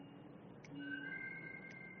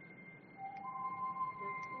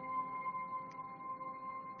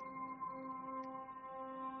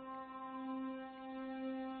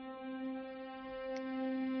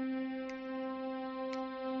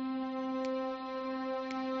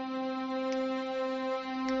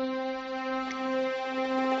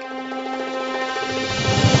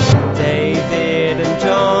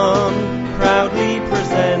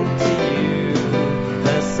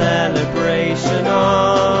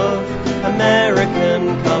American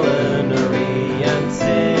culinary and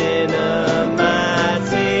cinematic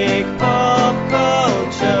pop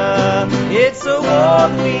culture. It's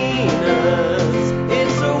award winners.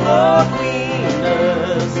 It's award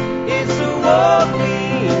winners. It's award winners.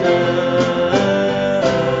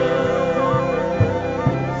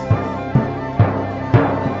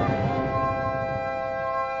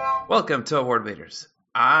 Welcome to Award Leaders.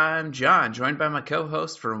 I'm John, joined by my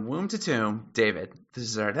co-host from Womb to Tomb, David. This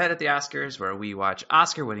is our Night at the Oscars, where we watch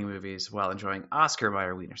Oscar-winning movies while enjoying Oscar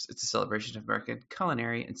Mayer wieners. It's a celebration of American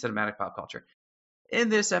culinary and cinematic pop culture. In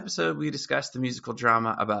this episode, we discuss the musical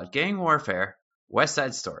drama about gang warfare, West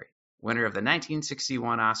Side Story, winner of the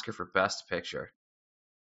 1961 Oscar for Best Picture.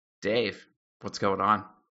 Dave, what's going on?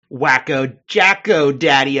 Wacko Jacko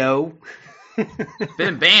Daddy-O.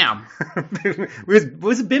 Bim Bam.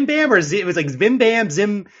 was it Bim Bam or it was like Bim Bam,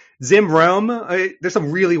 Zim Rome? There's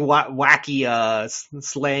some really wacky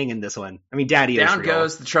slang in this one. I mean, Daddy-O. Down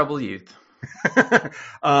goes the trouble youth.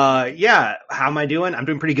 Yeah. How am I doing? I'm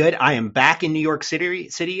doing pretty good. I am back in New York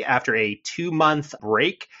City after a 2-month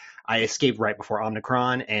break. I escaped right before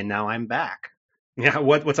Omicron, and now I'm back. Yeah.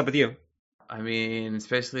 What's up with you? I mean, it's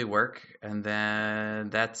basically work, and then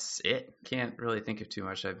that's it. Can't really think of too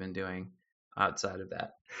much I've been doing outside of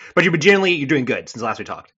that. But you're doing good since last we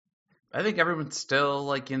talked. I think everyone's still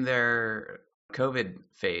like in their COVID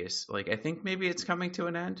phase. Like, I think maybe it's coming to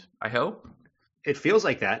an end. I hope. It feels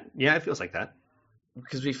like that. Yeah, it feels like that.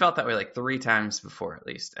 Because we felt that way like 3 times before at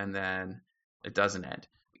least, and then it doesn't end.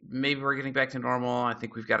 Maybe we're getting back to normal. I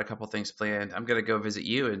think we've got a couple things planned. I'm going to go visit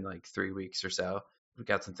you in like 3 weeks or so. We've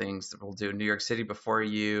got some things that we'll do in New York City before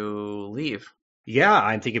you leave. Yeah,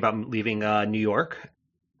 I'm thinking about leaving New York.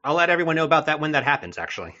 I'll let everyone know about that when that happens,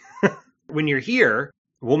 actually. When you're here,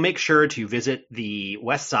 we'll make sure to visit the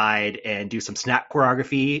West Side and do some snap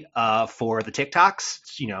choreography for the TikToks,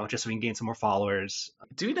 just so we can gain some more followers.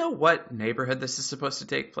 Do you know what neighborhood this is supposed to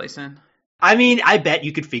take place in? I mean, I bet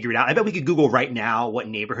you could figure it out. I bet we could Google right now what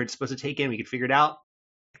neighborhood it's supposed to take in. We could figure it out.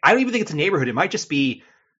 I don't even think it's a neighborhood. It might just be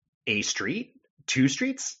a street, 2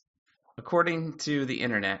 streets. According to the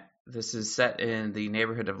internet, this is set in the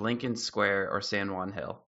neighborhood of Lincoln Square or San Juan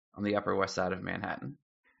Hill on the Upper West Side of Manhattan.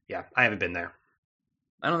 Yeah, I haven't been there.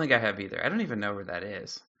 I don't think I have either. I don't even know where that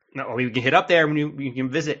is. No, we can hit up there when you can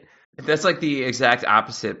visit. That's like the exact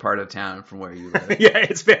opposite part of town from where you live. Yeah,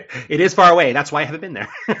 it is far away. That's why I haven't been there.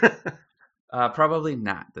 Probably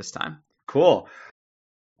not this time. Cool.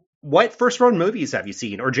 What first-run movies have you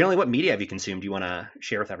seen? Or generally, what media have you consumed you want to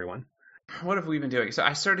share with everyone? What have we been doing? So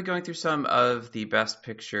I started going through some of the Best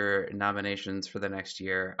Picture nominations for the next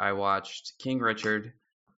year. I watched King Richard.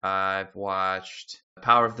 I've watched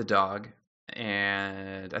Power of the Dog.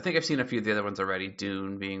 And I think I've seen a few of the other ones already,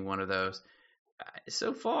 Dune being one of those.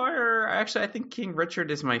 So far, actually, I think King Richard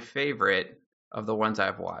is my favorite of the ones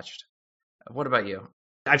I've watched. What about you?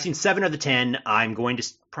 I've seen 7 of the 10. I'm going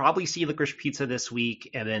to probably see Licorice Pizza this week,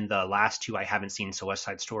 and then the last 2 I haven't seen, so West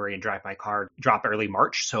Side Story and Drive My Car, drop early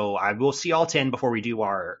March. So I will see all 10 before we do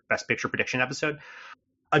our Best Picture prediction episode.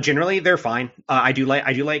 Generally, they're fine. I do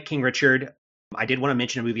like King Richard. I did want to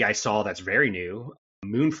mention a movie I saw that's very new,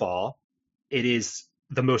 Moonfall. It is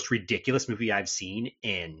the most ridiculous movie I've seen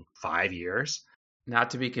in 5 years.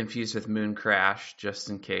 Not to be confused with Moon Crash, just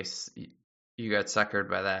in case you got suckered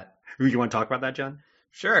by that. You want to talk about that, John?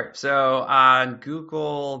 Sure. So on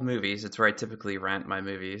Google Movies, it's where I typically rent my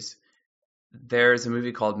movies. There's a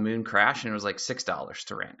movie called Moon Crash, and it was like $6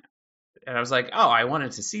 to rent. And I was like, oh, I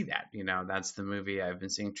wanted to see that. That's the movie I've been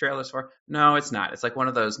seeing trailers for. No, it's not. It's like one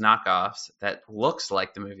of those knockoffs that looks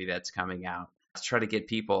like the movie that's coming out to try to get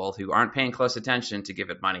people who aren't paying close attention to give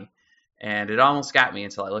it money. And it almost got me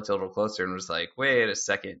until I looked a little closer and was like, wait a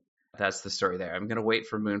second. That's the story there. I'm going to wait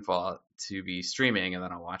for Moonfall to be streaming, and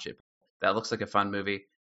then I'll watch it. That looks like a fun movie.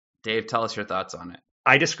 Dave, tell us your thoughts on it.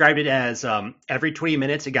 I described it as every 20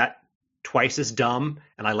 minutes it got twice as dumb,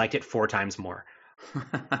 and I liked it 4 times more.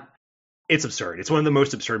 It's absurd. It's one of the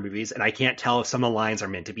most absurd movies, and I can't tell if some of the lines are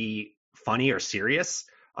meant to be funny or serious.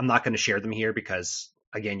 I'm not going to share them here because,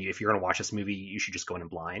 again, if you're going to watch this movie, you should just go in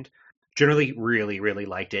blind. Generally, really, really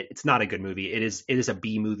liked it. It's not a good movie. It is a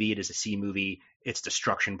B movie. It is a C movie. It's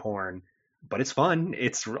destruction porn, but it's fun.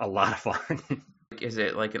 It's a lot of fun. Is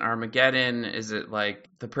it like an Armageddon? Is it like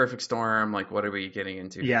The Perfect Storm? Like, what are we getting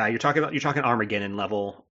into? Yeah, you're talking Armageddon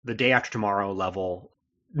level, The Day After Tomorrow level.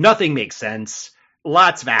 Nothing makes sense.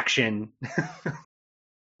 Lots of action,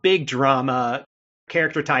 big drama,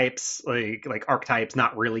 character types, like archetypes,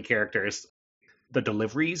 not really characters. The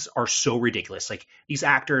deliveries are so ridiculous. Like, these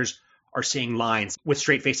actors are saying lines with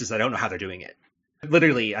straight faces. I don't know how they're doing it.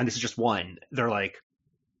 Literally, and this is just one, they're like,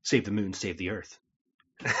 save the moon, save the earth.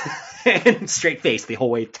 and straight face the whole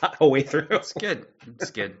way through. It's good.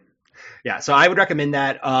 It's good. Yeah, so I would recommend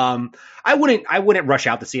that. I wouldn't rush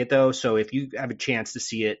out to see it though. So if you have a chance to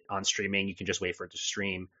see it on streaming, you can just wait for it to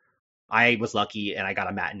stream. I was lucky and I got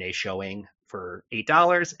a matinee showing for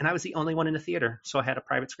 $8, and I was the only one in the theater, so I had a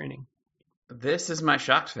private screening. This is my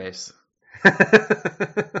shocked face.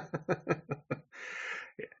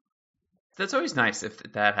 That's always nice if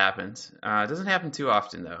that happens. It doesn't happen too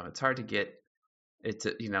often though. It's hard to get it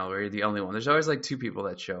to, where you're the only one. There's always like two people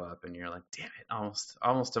that show up and you're like, damn it,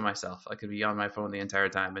 almost to myself. I could be on my phone the entire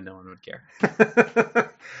time and no one would care.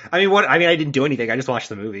 I didn't do anything. I just watched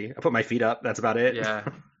the movie. I put my feet up. That's about it. Yeah.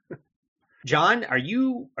 John, are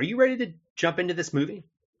you ready to jump into this movie?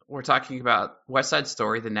 We're talking about West Side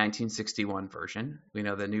Story, the 1961 version. We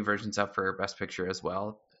know the new version's up for Best Picture as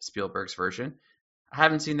well, Spielberg's version. I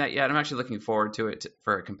haven't seen that yet. I'm actually looking forward to it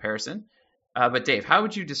for a comparison. But Dave, how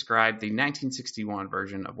would you describe the 1961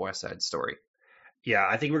 version of West Side Story? Yeah,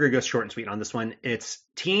 I think we're going to go short and sweet on this one. It's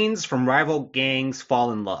teens from rival gangs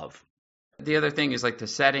fall in love. The other thing is like the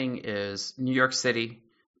setting is New York City,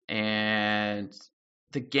 and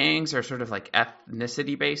the gangs are sort of like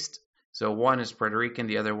ethnicity based. So one is Puerto Rican,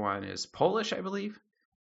 the other one is Polish, I believe.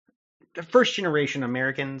 The first generation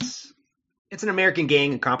Americans. It's an American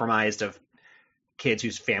gang comprised of kids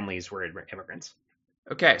whose families were immigrants.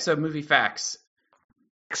 Okay, so movie facts.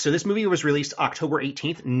 So this movie was released October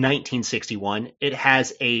 18th, 1961. It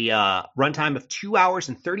has a runtime of 2 hours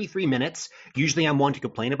and 33 minutes. Usually I'm one to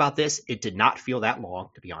complain about this. It did not feel that long,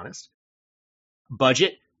 to be honest.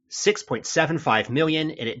 Budget, $6.75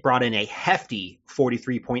 million, and it brought in a hefty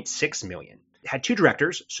 $43.6 million. It had two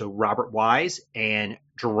directors, so Robert Wise and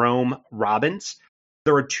Jerome Robbins.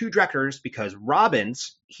 There were two directors because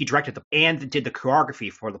Robbins, he directed and did the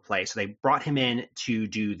choreography for the play, so they brought him in to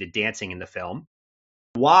do the dancing in the film.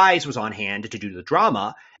 Wise was on hand to do the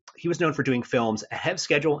drama. He was known for doing films ahead of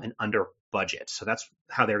schedule and under budget, so that's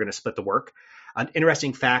how they're going to split the work. An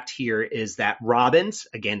interesting fact here is that Robbins,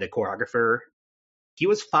 again, the choreographer, he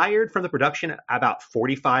was fired from the production about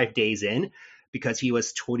 45 days in because he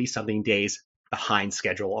was 20-something days behind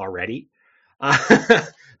schedule already.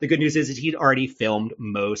 The good news is he'd already filmed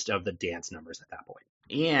most of the dance numbers at that point.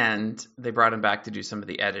 And they brought him back to do some of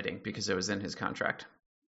the editing because it was in his contract.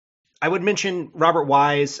 I would mention Robert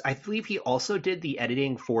Wise. I believe he also did the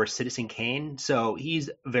editing for Citizen Kane, so he's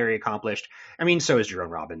very accomplished. I mean, so is Jerome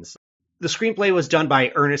Robbins. The screenplay was done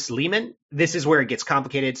by Ernest Lehman. This is where it gets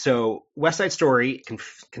complicated. So West Side Story,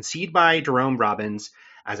 conceived by Jerome Robbins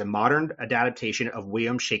as a modern adaptation of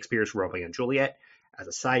William Shakespeare's Romeo and Juliet. As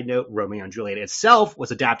a side note, Romeo and Juliet itself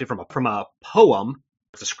was adapted from a poem.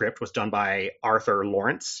 The script was done by Arthur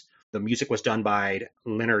Lawrence. The music was done by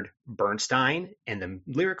Leonard Bernstein, and the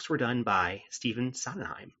lyrics were done by Stephen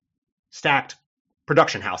Sondheim. Stacked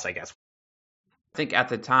production house, I guess. I think at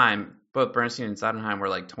the time, both Bernstein and Sondheim were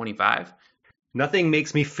like 25. Nothing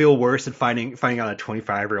makes me feel worse than finding out a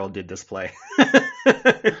 25-year-old did this play.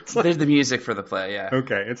 There's the music for the play, yeah.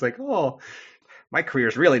 Okay, it's like, oh, my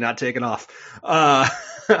career's really not taking off.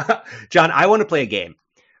 John, I want to play a game.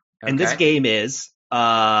 Okay. And this game is...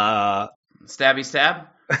 Stabby stab?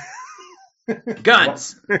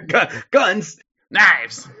 Guns. Guns.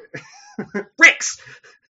 Knives. Bricks.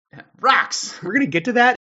 Rocks. We're going to get to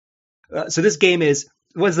that. So this game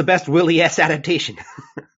was the best Willie S. adaptation.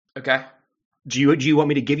 Okay. Do you want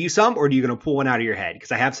me to give you some, or are you going to pull one out of your head?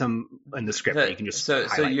 Because I have some in the script that you can just So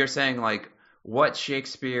you're saying, like, what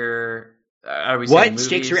Shakespeare... what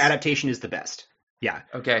Shakespeare adaptation is the best? Yeah.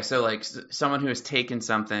 Okay, so, like, someone who has taken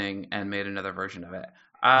something and made another version of it.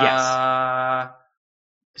 Yes.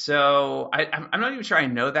 So I'm not even sure I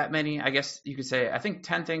know that many. I guess you could say, I think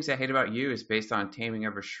 10 Things I Hate About You is based on Taming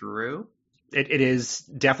of a Shrew. It is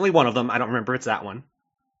definitely one of them. I don't remember it's that one.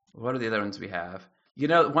 What are the other ones we have? You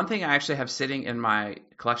know, one thing I actually have sitting in my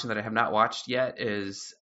collection that I have not watched yet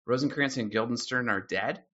is Rosencrantz and Guildenstern Are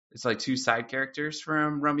Dead. It's like two side characters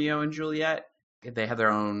from Romeo and Juliet. They have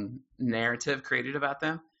their own narrative created about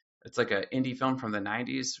them. It's like an indie film from the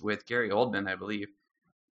 90s with Gary Oldman, I believe.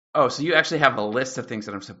 Oh, so you actually have a list of things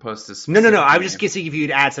that I'm supposed to... No. I was just guessing if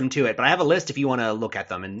you'd add some to it, but I have a list if you want to look at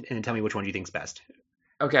them and tell me which one you think's best.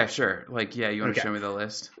 Okay, sure. Like, yeah, you want to show me the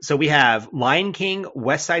list? So we have Lion King,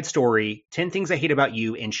 West Side Story, 10 Things I Hate About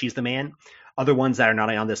You, and She's the Man. Other ones that are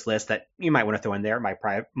not on this list that you might want to throw in there,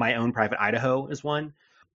 My Own Private Idaho is one.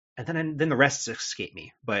 And then the rest escape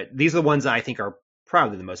me. But these are the ones that I think are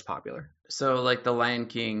probably the most popular. So, like, The Lion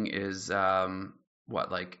King is,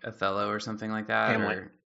 like Othello or something like that?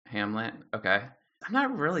 Hamlet? Okay. I'm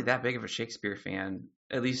not really that big of a Shakespeare fan,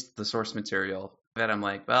 at least the source material. That I'm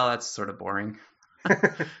like, well, that's sort of boring.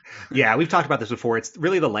 Yeah, we've talked about this before. It's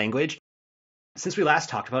really the language. Since we last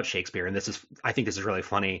talked about Shakespeare, and I think this is really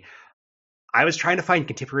funny. I was trying to find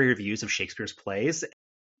contemporary reviews of Shakespeare's plays.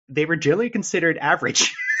 They were generally considered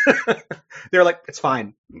average. They're like, it's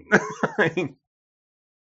fine.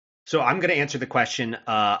 So I'm going to answer the question.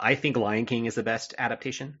 I think Lion King is the best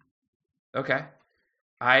adaptation. Okay.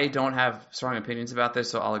 I don't have strong opinions about this,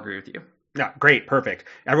 so I'll agree with you. Yeah, great, perfect.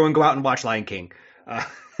 Everyone go out and watch Lion King.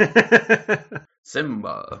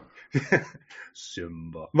 Simba.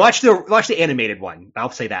 Simba. Watch the animated one. I'll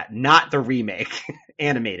say that, not the remake.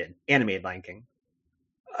 animated Lion King.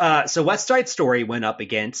 So West Side Story went up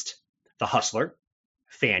against The Hustler,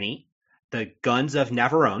 Fanny, The Guns of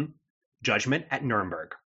Navarone, Judgment at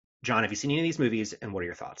Nuremberg. John, have you seen any of these movies, and what are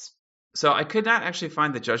your thoughts? So I could not actually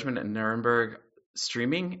find The Judgment at Nuremberg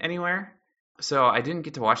streaming anywhere, so I didn't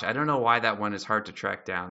get to watch it. I don't know why that one is hard to track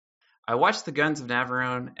down. I watched The Guns of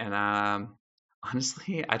Navarone, and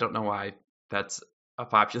honestly, I don't know why that's a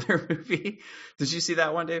popular movie. Did you see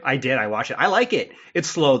that one, Dave? I did. I watched it. I like it. It's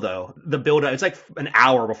slow, though. The build-up, it's like an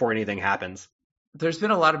hour before anything happens. There's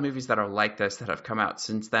been a lot of movies that are like this that have come out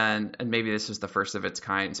since then, and maybe this was the first of its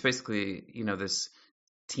kind. It's basically, this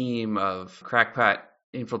team of crackpot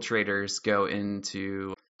infiltrators go in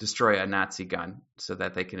to destroy a Nazi gun so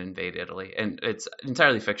that they can invade Italy. And it's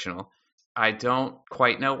entirely fictional. I don't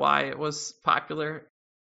quite know why it was popular.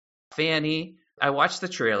 Fanny, I watched the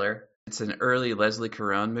trailer. It's an early Leslie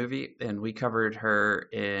Caron movie, and we covered her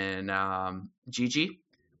in Gigi.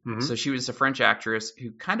 Mm-hmm. So she was a French actress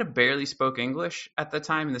who kind of barely spoke English at the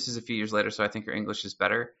time, and this is a few years later, so I think her English is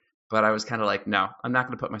better. But I was kind of like, no, I'm not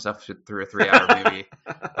going to put myself through a 3-hour movie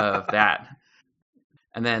of that.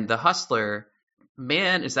 And then The Hustler,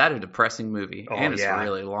 man, is that a depressing movie? Oh, and it's yeah.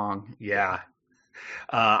 really long. Yeah.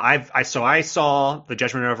 I saw The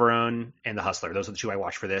Judgment of Navarone and The Hustler. Those are the two I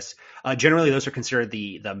watched for this. Generally, those are considered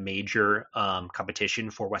the major competition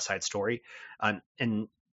for West Side Story. And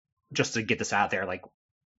just to get this out there, like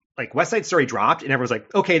West Side Story dropped, and everyone's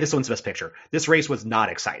like, okay, this one's Best Picture. This race was not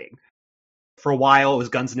exciting. For a while, it was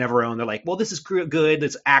Guns of Navarone. They're like, well, this is good.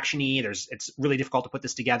 It's actiony. It's really difficult to put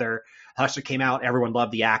this together. Hustler came out. Everyone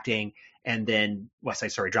loved the acting. And then West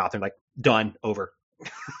Side Story dropped. They're like, done, over.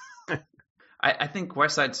 I think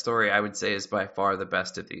West Side Story, I would say, is by far the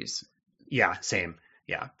best of these. Yeah, same.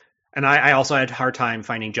 Yeah. And I also had a hard time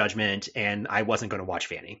finding Judgment, and I wasn't going to watch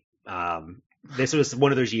Fanny. This was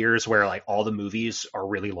one of those years where like all the movies are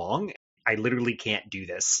really long. I literally can't do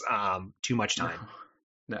this. Too much time.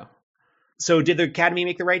 No. So did the Academy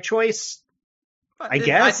make the right choice? I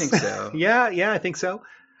guess. I think so. Yeah, I think so.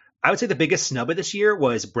 I would say the biggest snub of this year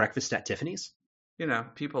was Breakfast at Tiffany's.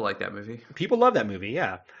 People like that movie. People love that movie,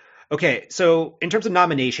 yeah. Okay, so in terms of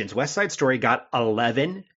nominations, West Side Story got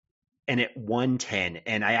 11 and it won 10.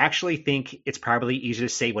 And I actually think it's probably easier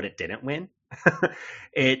to say what it didn't win.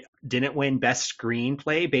 It didn't win Best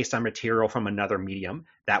Screenplay based on material from another medium.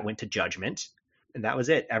 That went to Judgment. And that was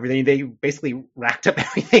it. They basically racked up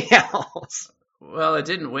everything else. Well, it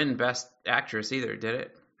didn't win Best Actress either, did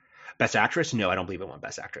it? Best Actress? No, I don't believe it won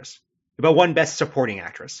Best Actress. But won Best Supporting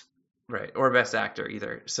Actress. Right, or Best Actor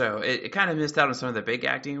either. So it kind of missed out on some of the big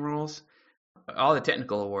acting roles. All the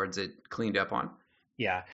technical awards it cleaned up on.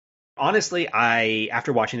 Yeah. Honestly,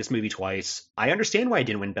 after watching this movie twice, I understand why it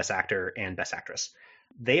didn't win Best Actor and Best Actress.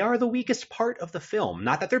 They are the weakest part of the film.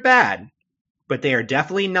 Not that they're bad, but they are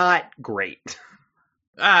definitely not great.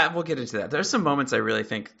 We'll get into that. There's some moments I really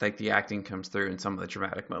think like the acting comes through in some of the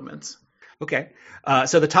dramatic moments. Okay.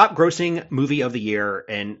 So the top grossing movie of the year,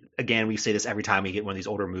 and again, we say this every time we get one of these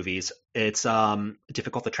older movies, it's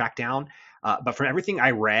difficult to track down. But from everything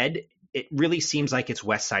I read, it really seems like it's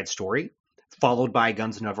West Side Story, followed by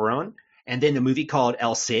Guns of Navarone, and then the movie called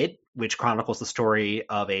El Cid, which chronicles the story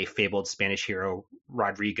of a fabled Spanish hero,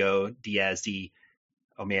 Rodrigo Diaz de...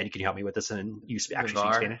 Oh man, can you help me with this? And you actually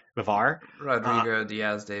speak Spanish? Vivar. Rodrigo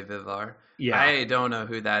Diaz de Vivar. Yeah. I don't know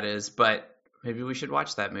who that is, but maybe we should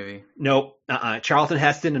watch that movie. Nope. Charlton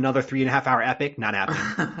Heston, another 3.5-hour epic. Not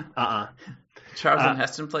happening. Charlton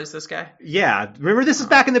Heston plays this guy? Yeah. Remember, this is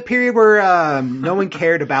back in the period where no one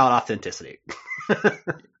cared about authenticity.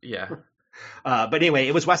 Yeah. But anyway,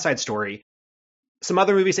 it was West Side Story. Some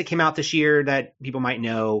other movies that came out this year that people might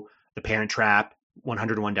know: The Parent Trap,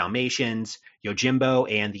 101 Dalmatians,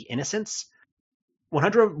 Yojimbo, and The Innocents.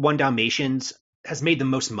 101 Dalmatians has made the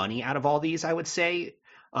most money out of all these, I would say.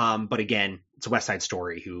 But again, it's West Side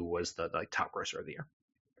Story who was the top grosser of the year.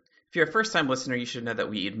 If you're a first-time listener, you should know that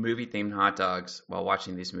we eat movie-themed hot dogs while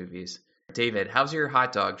watching these movies. David, how's your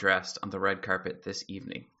hot dog dressed on the red carpet this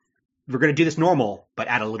evening? We're going to do this normal, but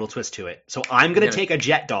add a little twist to it. So I'm going to take a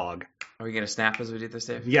jet dog. Are we going to snap as we do this,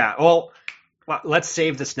 Dave? Yeah, well, Well, let's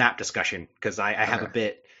save the snap discussion because I have a Okay.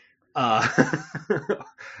 bit. Uh,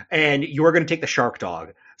 and you're going to take the shark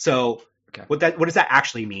dog. So Okay. what does that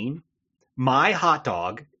actually mean? My hot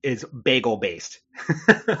dog is bagel based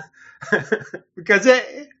because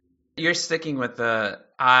You're sticking with I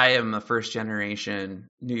am a first generation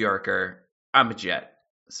New Yorker. I'm a jet.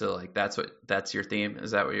 So like that's your theme?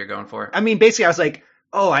 Is that what you're going for? I mean, basically, I was like,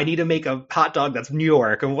 oh, I need to make a hot dog that's New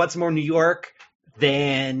York, and what's more New York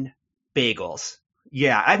than bagels?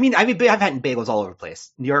 Yeah, I've had bagels all over the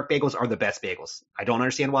place. New York bagels are the best bagels. I don't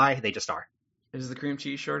understand why, they just are. Is the cream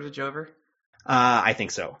cheese shortage over? I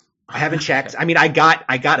think so. I haven't checked. Okay. I mean, I got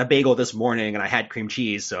a bagel this morning and I had cream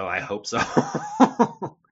cheese, so I hope so.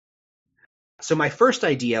 So my first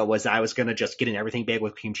idea was I was gonna just get an everything bagel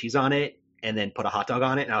with cream cheese on it and then put a hot dog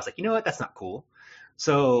on it, and I was like, you know what, that's not cool.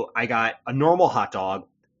 So I got a normal hot dog,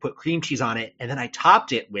 put cream cheese on it, and then I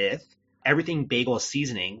topped it with everything bagel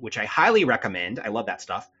seasoning, which I highly recommend. I love that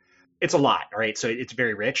stuff. It's a lot, all right? So it's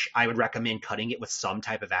very rich. I would recommend cutting it with some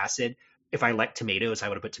type of acid. If I like tomatoes, I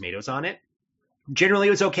would have put tomatoes on it. Generally,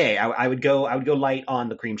 it was okay. I would go light on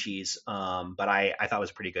the cream cheese, but I thought it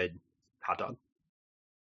was a pretty good hot dog.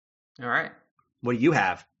 All right. What do you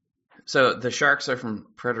have? So the sharks are from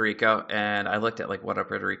Puerto Rico, and I looked at like what a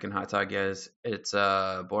Puerto Rican hot dog is. It's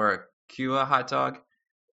a Barracuda hot dog,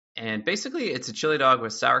 and basically it's a chili dog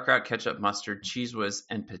with sauerkraut, ketchup, mustard, cheese whiz,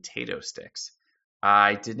 and potato sticks.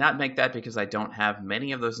 I did not make that because I don't have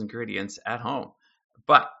many of those ingredients at home,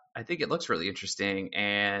 but I think it looks really interesting,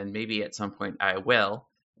 and maybe at some point I will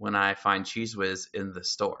when I find cheese whiz in the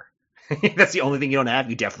store. That's the only thing you don't have.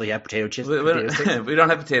 You definitely have potato chips. We, we Potato sticks. don't, we don't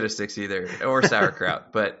have potato sticks either, or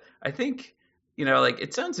sauerkraut. But I think, like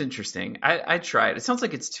it sounds interesting. I'd try it. It sounds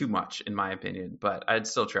like it's too much, in my opinion, but I'd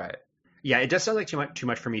still try it. Yeah, it does sound like too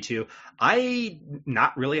much for me too. I'm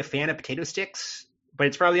not really a fan of potato sticks, but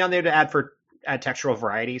it's probably on there to add textural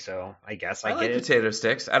variety. So I guess I I get like it. potato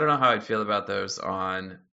sticks. I don't know how I'd feel about those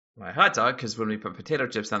on my hot dog because when we put potato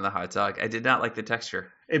chips on the hot dog, I did not like the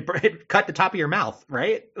texture. It cut the top of your mouth,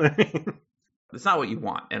 right? That's not what you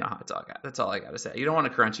want in a hot dog. That's all I got to say. You don't want a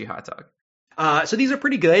crunchy hot dog. So these are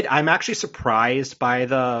pretty good. I'm actually surprised by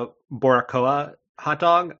the Baracoa hot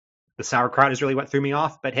dog. The sauerkraut is really what threw me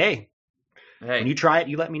off. But hey, when you Hey, try it,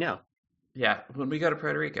 you let me know. yeah, when we go to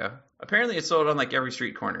Puerto Rico, apparently it's sold on like every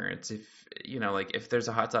street corner. It's like if there's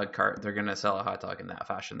a hot dog cart, they're gonna sell a hot dog in that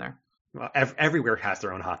fashion there. Well, everywhere has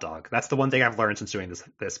their own hot dog. That's the one thing I've learned since doing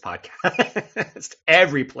this podcast.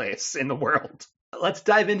 Every place in the world. Let's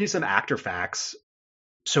dive into some actor facts.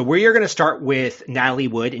 So we are going to start with Natalie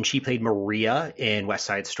Wood, and she played Maria in West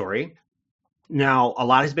Side Story. Now, a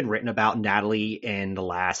lot has been written about Natalie in the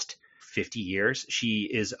last 50 years. She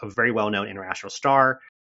is a very well-known international star.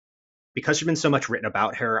 Because there's been so much written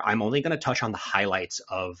about her, I'm only going to touch on the highlights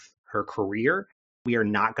of her career. We are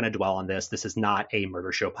not going to dwell on this. This is not a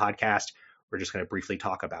murder show podcast. We're just going to briefly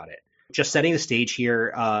talk about it. Just setting the stage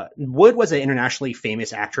here, Wood was an internationally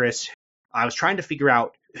famous actress. I was trying to figure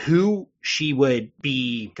out who she would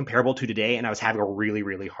be comparable to today, and I was having a really,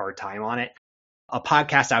 really hard time on it. A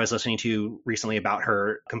podcast I was listening to recently about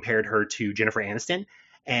her compared her to Jennifer Aniston,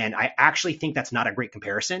 and I actually think that's not a great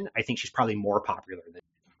comparison. I think she's probably more popular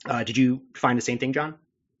than. Did you find the same thing, John?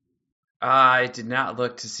 I did not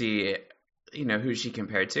look to see, who she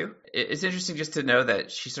compared to. It's interesting just to know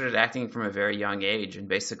that she started acting from a very young age and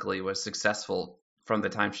basically was successful from the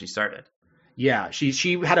time she started. Yeah,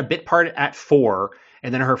 she had a bit part at 4,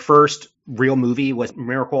 and then her first real movie was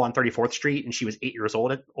Miracle on 34th Street, and she was 8 years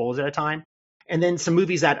old at the time. And then some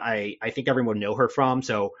movies that I think everyone would know her from.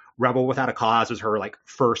 So Rebel Without a Cause was her like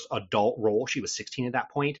first adult role. She was 16 at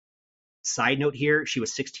that point. Side note here, she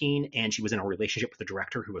was 16 and she was in a relationship with the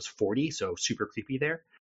director who was 40, so super creepy there.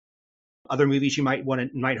 Other movies you might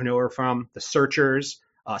know her from: The Searchers,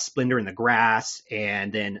 Splendor in the Grass,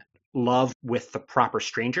 and then Love with the Proper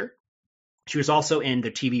Stranger. She was also in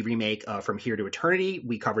the TV remake From Here to Eternity.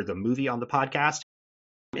 We covered the movie on the podcast.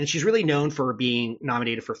 And she's really known for being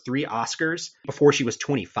nominated for 3 Oscars before she was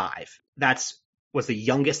 25. Was the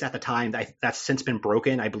youngest at the time. That's since been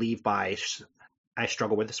broken, I believe, by, I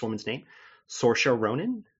struggle with this woman's name, Saoirse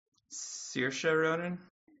Ronan. Saoirse Ronan?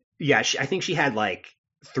 Yeah, I think she had like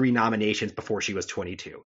 3 nominations before she was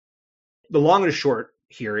 22. The long and short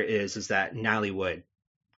here is that Natalie Wood,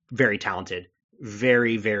 very talented,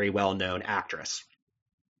 very, very well-known actress.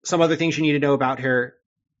 Some other things you need to know about her.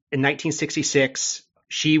 In 1966,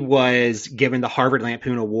 she was given the Harvard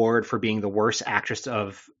Lampoon Award for being the worst actress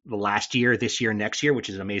of the last year, this year, next year, which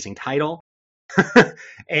is an amazing title.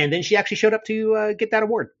 And then she actually showed up to get that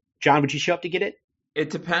award. John, would you show up to get it? It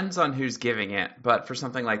depends on who's giving it, but for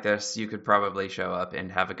something like this, you could probably show up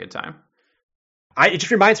and have a good time. It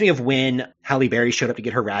just reminds me of when Halle Berry showed up to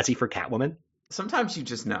get her Razzie for Catwoman. Sometimes you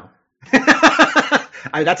just know.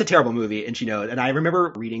 That's a terrible movie, and she knows. And I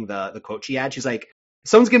remember reading the quote she had. She's like,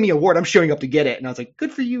 "Someone's giving me an award. I'm showing up to get it." And I was like,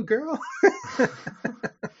 "Good for you, girl."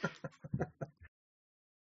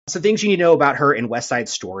 Some things you need to know about her in West Side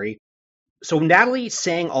Story. So Natalie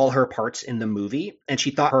sang all her parts in the movie, and she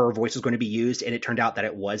thought her voice was going to be used, and it turned out that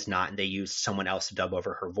it was not, and they used someone else to dub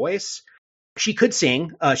over her voice. She could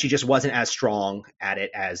sing. She just wasn't as strong at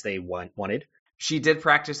it as they wanted. She did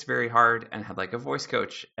practice very hard and had like a voice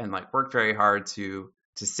coach and like worked very hard to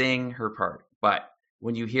sing her part. But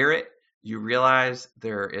when you hear it, you realize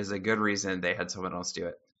there is a good reason they had someone else do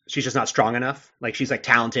it. She's just not strong enough. Like she's like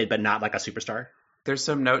talented, but not like a superstar. There's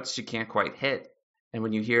some notes she can't quite hit. And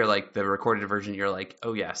when you hear like the recorded version, you're like,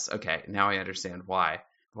 oh yes, okay, now I understand why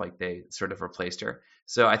like they sort of replaced her.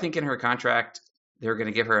 So I think in her contract, they were going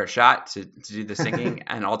to give her a shot to do the singing.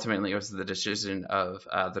 And ultimately it was the decision of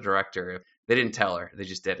the director. They didn't tell her. They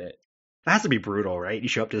just did it. That has to be brutal, right? You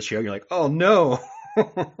show up to the show, you're like, oh no.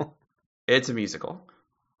 It's a musical.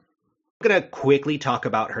 I'm going to quickly talk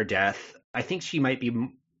about her death. I think she might be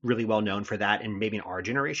really well known for that, and maybe in our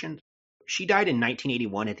generation. She died in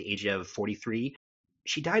 1981 at the age of 43.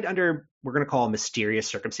 She died under, we're going to call mysterious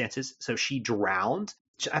circumstances. So she drowned.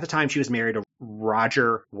 At the time, she was married to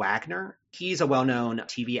Roger Wagner. He's a well-known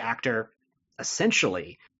TV actor.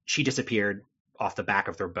 Essentially, she disappeared off the back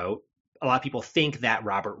of their boat. A lot of people think that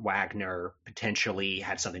Robert Wagner potentially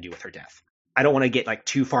had something to do with her death. I don't want to get like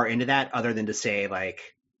too far into that other than to say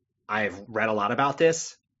like, I've read a lot about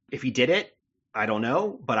this. If he did it, I don't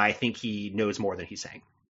know, but I think he knows more than he's saying.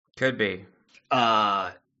 Could be.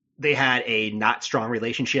 They had a not strong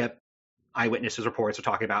relationship. Eyewitnesses reports are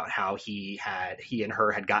talking about how he and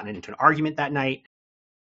her had gotten into an argument that night.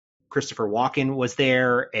 Christopher Walken was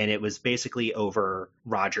there, and it was basically over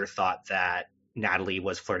Roger thought that Natalie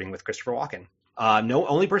was flirting with Christopher Walken.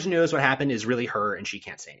 Only person who knows what happened is really her, and she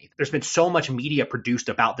can't say anything. There's been so much media produced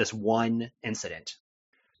about this one incident.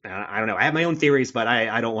 I don't know. I have my own theories, but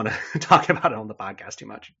I don't want to talk about it on the podcast too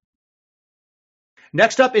much.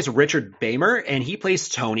 Next up is Richard Beymer, and he plays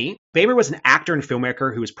Tony. Beymer was an actor and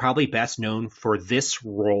filmmaker who is probably best known for this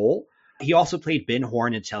role. He also played Ben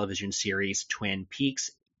Horne in the television series Twin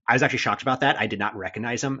Peaks. I was actually shocked about that. I did not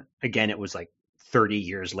recognize him. Again, it was like 30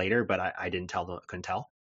 years later, but I couldn't tell.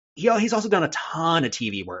 He's also done a ton of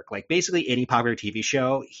TV work. Like basically any popular TV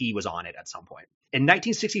show, he was on it at some point. In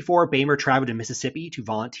 1964, Beymer traveled to Mississippi to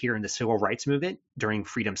volunteer in the civil rights movement during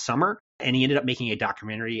Freedom Summer, and he ended up making a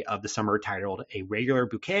documentary of the summer titled A Regular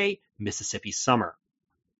Bouquet, Mississippi Summer.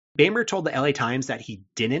 Beymer told the LA Times that he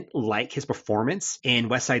didn't like his performance in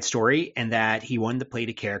West Side Story and that he wanted to play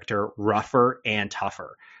the character rougher and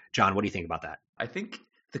tougher. John, what do you think about that? I think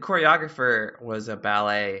the choreographer was a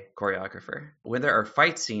ballet choreographer. When there are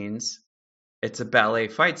fight scenes, it's a ballet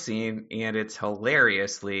fight scene, and it's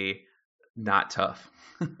hilariously not tough.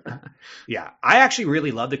 Yeah, I actually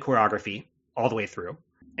really love the choreography all the way through.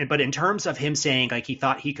 But in terms of him saying like he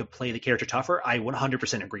thought he could play the character tougher, I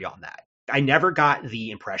 100% agree on that. I never got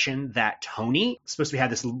the impression that Tony was supposed to have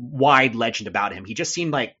this wide legend about him. He just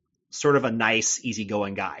seemed like sort of a nice,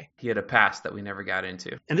 easygoing guy. He had a past that we never got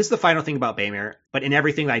into. And this is the final thing about Beymer, but in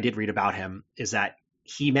everything that I did read about him is that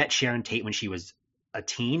he met Sharon Tate when she was a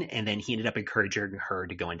teen, and then he ended up encouraging her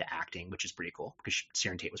to go into acting, which is pretty cool because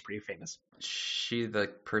Sharon Tate was pretty famous. She the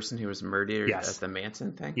person who was murdered at the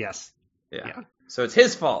Manson thing? Yes. Yeah. So it's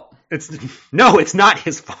his fault. No, it's not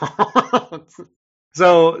his fault.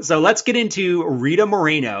 So let's get into Rita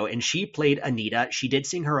Moreno, and she played Anita. She did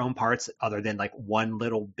sing her own parts other than like one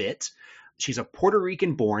little bit. She's a Puerto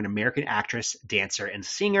Rican-born American actress, dancer, and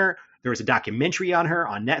singer. There was a documentary on her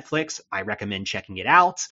on Netflix. I recommend checking it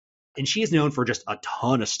out. And she is known for just a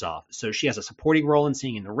ton of stuff. So she has a supporting role in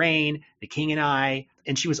Singing in the Rain, The King and I,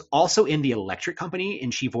 and she was also in The Electric Company,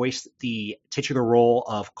 and she voiced the titular role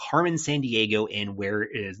of Carmen Sandiego in Where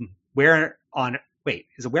on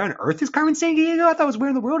Earth is Carmen Sandiego? I thought it was Where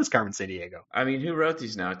in the World is Carmen Sandiego? I mean, who wrote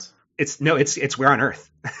these notes? It's Where on Earth.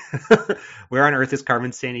 Where on Earth is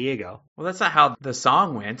Carmen Sandiego? Well, that's not how the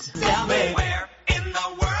song went. Tell me where in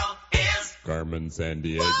the world is Carmen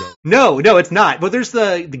Sandiego. No, it's not. Well, there's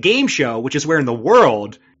the game show, which is Where in the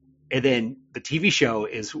World, and then the TV show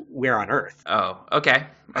is Where on Earth. Oh, okay.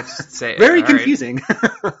 I'll just say Very confusing.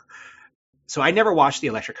 Right. So I never watched The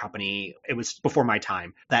Electric Company. It was before my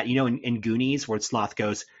time. That, in Goonies, where Sloth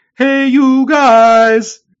goes, "Hey, you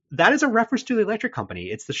guys!" That is a reference to The Electric Company.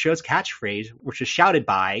 It's the show's catchphrase, which is shouted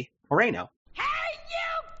by Moreno. Hey,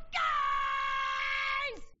 you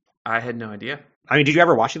guys! I had no idea. I mean, did you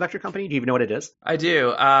ever watch The Electric Company? Do you even know what it is? I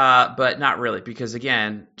do, but not really, because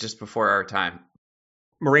again, just before our time.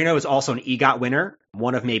 Moreno is also an EGOT winner,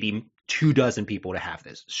 one of maybe 24 people to have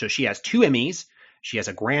this. So she has 2 Emmys, she has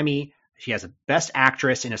a Grammy, she has a Best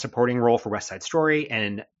Actress in a Supporting Role for West Side Story,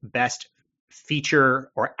 and Best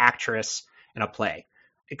Feature or Actress in a Play.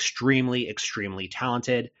 Extremely, extremely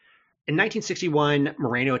talented. In 1961,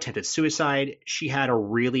 Moreno attempted suicide. She had a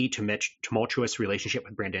really tumultuous relationship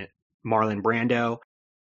with Marlon Brando,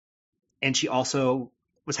 and she also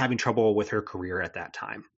was having trouble with her career at that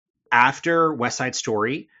time. After West Side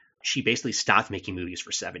Story, she basically stopped making movies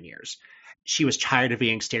for 7 years. She was tired of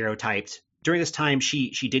being stereotyped. During this time, she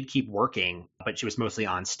did keep working, but she was mostly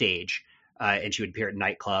on stage, and she would appear at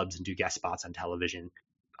nightclubs and do guest spots on television.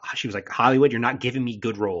 She was like, Hollywood, you're not giving me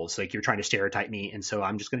good roles. Like, you're trying to stereotype me, and so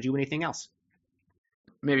I'm just going to do anything else.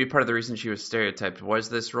 Maybe part of the reason she was stereotyped was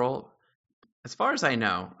this role. As far as I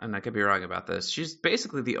know, and I could be wrong about this, she's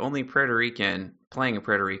basically the only Puerto Rican playing a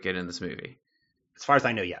Puerto Rican in this movie. As far as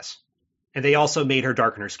I know, yes. And they also made her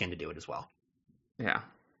darken her skin to do it as well. Yeah.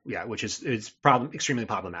 Yeah, which is extremely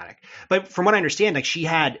problematic. But from what I understand, like she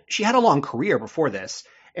had a long career before this,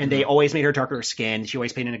 and they always made her darker her skin. She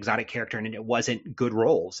always played an exotic character, and it wasn't good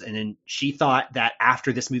roles. And then she thought that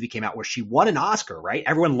after this movie came out, where she won an Oscar, right?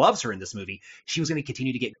 Everyone loves her in this movie. She was going to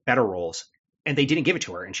continue to get better roles, and they didn't give it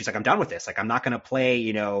to her. And she's like, I'm done with this. Like, I'm not going to play,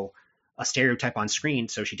 a stereotype on screen.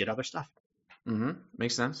 So she did other stuff. Mm-hmm.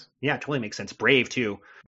 Makes sense. Yeah, totally makes sense. Brave too.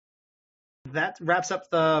 That wraps up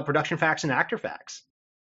the production facts and actor facts.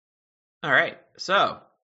 All right. So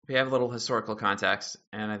we have a little historical context,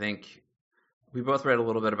 and I think we both read a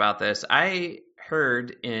little bit about this. I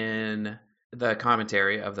heard in the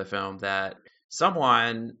commentary of the film that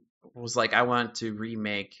someone was like, I want to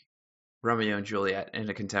remake Romeo and Juliet in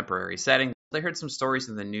a contemporary setting. They heard some stories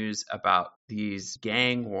in the news about these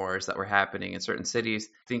gang wars that were happening in certain cities.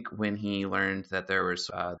 I think when he learned that there was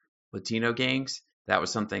Latino gangs, that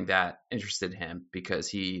was something that interested him because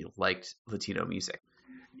he liked Latino music.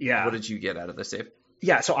 Yeah. What did you get out of this, Dave?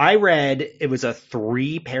 Yeah, so I read, it was a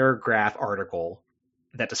 3-paragraph article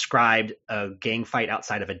that described a gang fight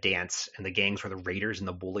outside of a dance, and the gangs were the Raiders and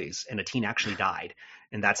the Bullies, and a teen actually died.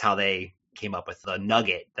 And that's how they came up with the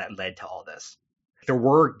nugget that led to all this. There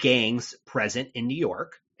were gangs present in New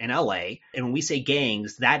York and LA, and when we say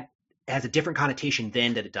gangs, that has a different connotation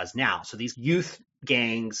then than it does now. So these youth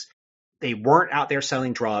gangs, they weren't out there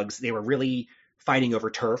selling drugs. They were really fighting over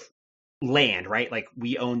turf. Land, right? Like,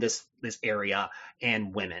 we own this area,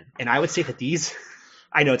 and women. And I would say that these,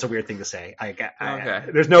 I know it's a weird thing to say.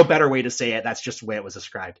 There's no better way to say it. That's just the way it was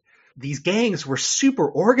described. These gangs were super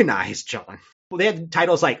organized, John. Well, they had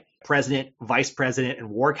titles like president, vice president,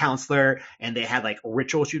 and war counselor, and they had like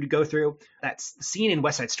rituals you to go through. That's the scene in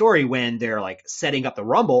West Side Story when they're like setting up the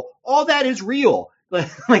Rumble. All that is real.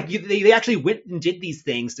 They actually went and did these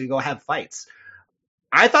things to go have fights.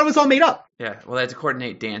 I thought it was all made up. Yeah, well, they had to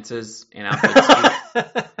coordinate dances and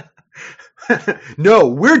outfits. No,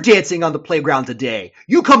 we're dancing on the playground today.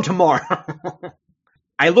 You come tomorrow.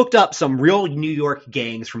 I looked up some real New York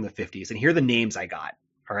gangs from the 50s, and here are the names I got.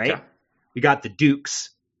 All right? Yeah. We got the Dukes.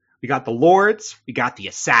 We got the Lords. We got the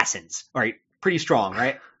Assassins. All right, pretty strong,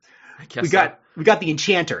 right? I guess We got the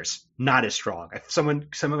Enchanters. Not as strong. If someone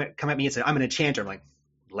come at me and said, I'm an enchanter, I'm like,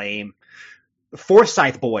 lame. The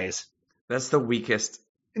Forsyth Boys. That's the weakest.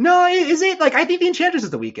 No, is it? Like, I think the Enchanters is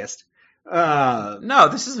the weakest. No,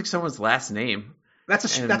 this is like someone's last name.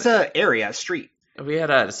 That's a area, a street. We had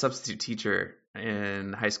a substitute teacher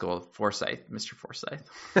in high school, Forsyth, Mr. Forsyth.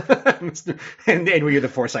 and we were the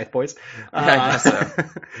Forsyth Boys. I guess so.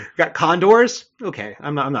 Got Condors. Okay,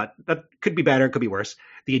 I'm not. That could be better. It could be worse.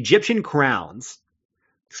 The Egyptian Crowns.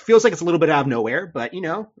 Feels like it's a little bit out of nowhere, but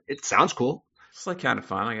it sounds cool. It's like kind of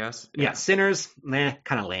fun, I guess. Yeah, Sinners. Kind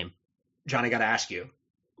of lame. John, I got to ask you,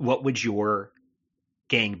 what would your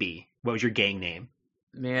gang be? What was your gang name?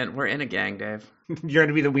 Man, we're in a gang, Dave. You're going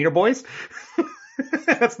to be the Wiener Boys?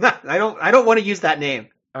 That's not. I don't want to use that name.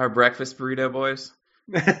 Our breakfast burrito boys.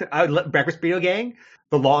 Breakfast burrito gang,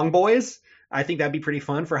 the Long Boys. I think that'd be pretty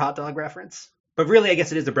fun for hot dog reference. But really, I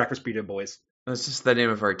guess it is the Breakfast Burrito Boys. That's just the name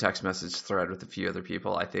of our text message thread with a few other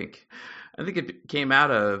people. I think it came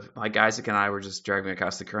out of like Isaac and I were just driving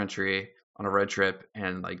across the country on a road trip,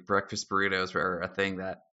 and like breakfast burritos were a thing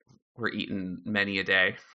that were eaten many a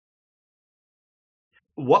day.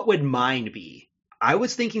 What would mine be? I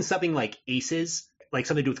was thinking something like Aces, like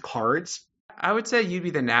something to do with cards. I would say you'd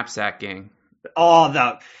be the knapsack gang. All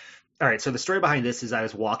right. So the story behind this is I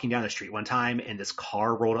was walking down the street one time, and this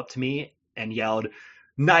car rolled up to me and yelled,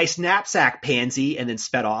 nice knapsack, pansy, and then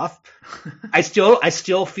sped off. I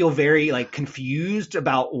still feel very like confused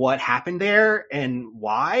about what happened there and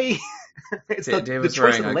why. It's Dave was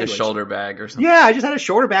choice wearing of the like a language. shoulder bag or something. Yeah, I just had a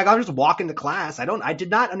shoulder bag. I was just walking to class. I did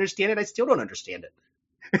not understand it. I still don't understand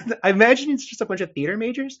it. I imagine it's just a bunch of theater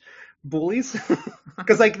majors, bullies,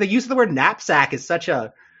 because like the use of the word knapsack is such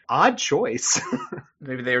a odd choice.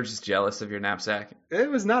 Maybe they were just jealous of your knapsack. It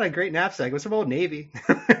was not a great knapsack. It was from Old Navy.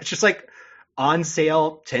 It's just like on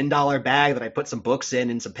sale $10 bag that I put some books in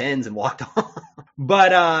and some pens and walked on.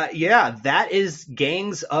 But yeah, that is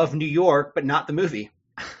Gangs of New York, but not the movie.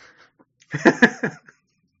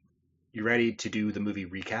 You ready to do the movie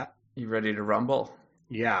recap? You ready to rumble?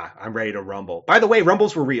 Yeah, I'm ready to rumble. By the way,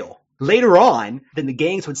 rumbles were real. Later on, then the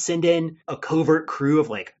gangs would send in a covert crew of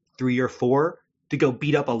like 3 or 4 to go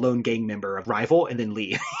beat up a lone gang member, a rival, and then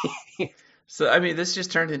leave. So, I mean, this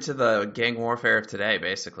just turned into the gang warfare of today,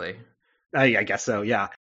 basically. I guess so, yeah.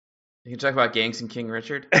 You can talk about gangs in King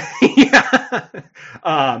Richard. Yeah.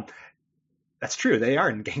 That's true. They are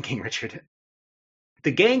in King Richard.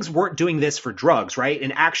 The gangs weren't doing this for drugs, right?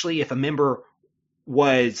 And actually, if a member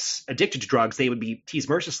was addicted to drugs, they would be teased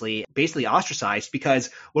mercilessly, basically ostracized, because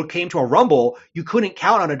when it came to a rumble, you couldn't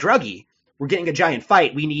count on a druggie. We're getting a giant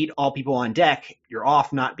fight. We need all people on deck. You're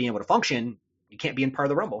off not being able to function. You can't be in part of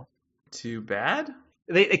the rumble. Too bad?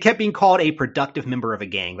 They kept being called a productive member of a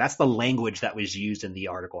gang. That's the language that was used in the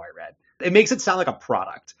article I read. It makes it sound like a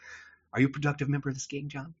product. Are you a productive member of this gang,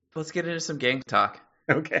 John? Let's get into some gang talk.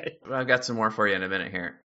 Okay. I've got some more for you in a minute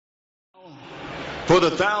here. For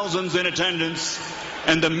the thousands in attendance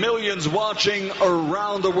and the millions watching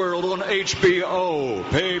around the world on HBO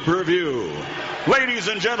pay-per-view. Ladies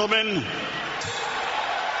and gentlemen,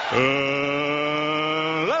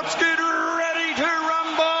 let's get ready to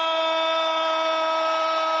rumble!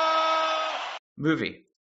 Movie,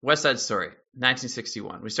 West Side Story,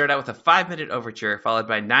 1961. We start out with a 5-minute overture followed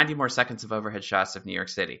by 90 more seconds of overhead shots of New York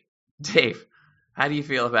City. Dave, how do you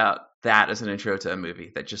feel about that as an intro to a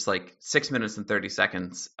movie? That just like 6 minutes and 30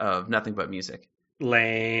 seconds of nothing but music.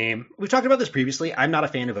 Lame. We've talked about this previously. I'm not a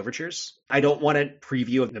fan of overtures. I don't want a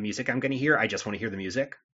preview of the music I'm going to hear. I just want to hear the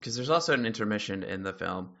music. Because there's also an intermission in the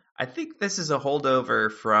film. I think this is a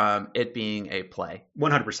holdover from it being a play.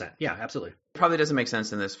 100%. Yeah, absolutely. Probably doesn't make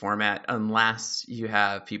sense in this format unless you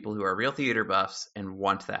have people who are real theater buffs and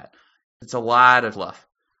want that. It's a lot of fluff.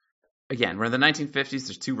 Again, we're in the 1950s.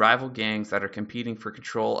 There's 2 rival gangs that are competing for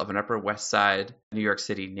control of an Upper West Side New York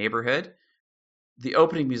City neighborhood. The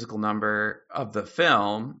opening musical number of the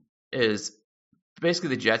film is basically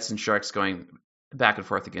the Jets and Sharks going back and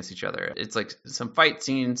forth against each other. It's like some fight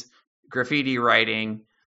scenes, graffiti writing.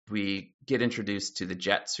 We get introduced to the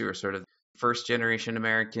Jets, who are sort of first generation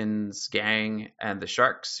Americans gang, and the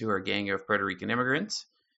Sharks, who are a gang of Puerto Rican immigrants.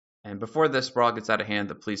 And before this brawl gets out of hand,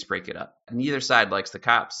 the police break it up. Neither side likes the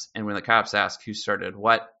cops, and when the cops ask who started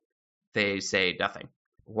what, they say nothing.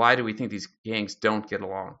 Why do we think these gangs don't get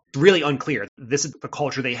along? It's really unclear. This is the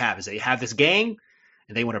culture they have, is they have this gang,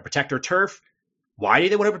 and they want to protect their turf. Why do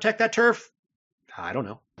they want to protect that turf? I don't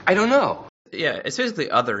know. Yeah, it's basically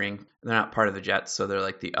othering. They're not part of the Jets, so they're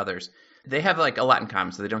like the others. They have like a lot in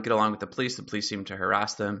common, so they don't get along with the police. The police seem to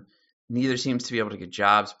harass them. Neither seems to be able to get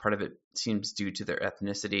jobs. Part of it seems due to their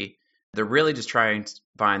ethnicity. They're really just trying to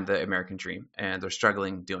find the American dream, and they're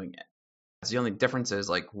struggling doing it. The only difference is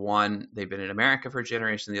like one, they've been in America for a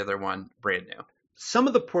generation, the other one, brand new. Some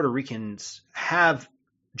of the Puerto Ricans have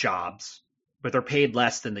jobs, but they're paid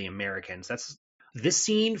less than the Americans. This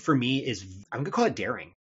scene for me is, I'm going to call it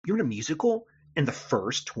daring. You're in a musical, and the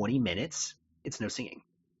first 20 minutes, it's no singing.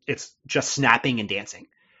 It's just snapping and dancing.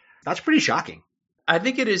 That's pretty shocking. I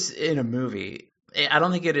think it is in a movie. I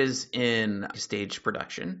don't think it is in stage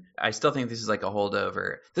production. I still think this is like a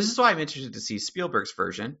holdover. This is why I'm interested to see Spielberg's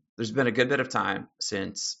version. There's been a good bit of time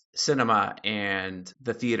since cinema and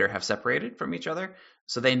the theater have separated from each other,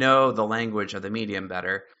 so they know the language of the medium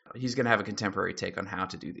better. He's going to have a contemporary take on how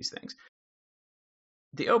to do these things.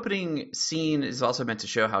 The opening scene is also meant to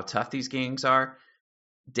show how tough these gangs are.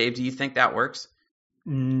 Dave, do you think that works?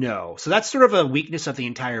 No. So that's sort of a weakness of the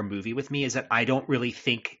entire movie with me, is that I don't really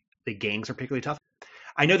think the gangs are particularly tough.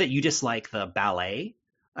 I know that you dislike the ballet.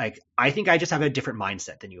 Like, I think I just have a different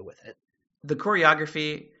mindset than you with it. The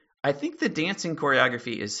choreography, I think the dancing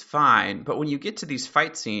choreography is fine, but when you get to these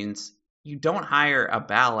fight scenes, you don't hire a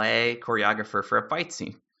ballet choreographer for a fight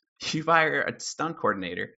scene. You hire a stunt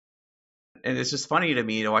coordinator. And it's just funny to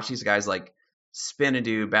me to watch these guys like spin and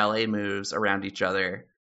do ballet moves around each other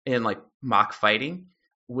in like mock fighting.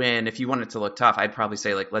 When if you want it to look tough, I'd probably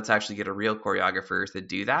say like, let's actually get a real choreographer to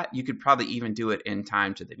do that. You could probably even do it in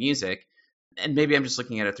time to the music. And maybe I'm just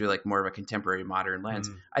looking at it through like more of a contemporary modern lens.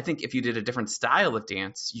 Mm. I think if you did a different style of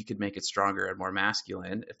dance, you could make it stronger and more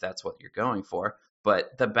masculine if that's what you're going for.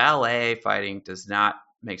 But the ballet fighting does not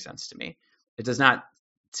make sense to me. It does not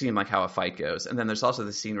seem like how a fight goes. And then there's also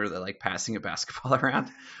the scene where they're like passing a basketball around,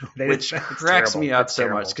 which cracks me up so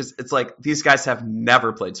much because it's like these guys have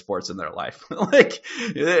never played sports in their life. Like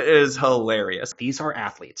it is hilarious. These are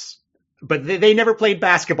athletes, but they never played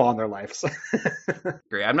basketball in their lives.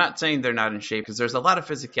 Agree. I'm not saying they're not in shape because there's a lot of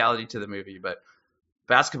physicality to the movie, but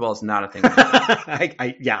basketball is not a thing.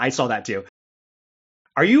 I saw that too.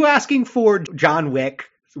 Are you asking for John Wick,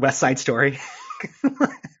 West Side Story?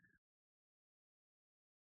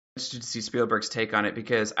 Interested to see Spielberg's take on it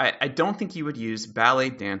because I don't think you would use ballet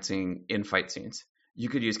dancing in fight scenes. You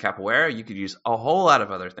could use capoeira. You could use a whole lot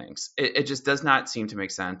of other things. It just does not seem to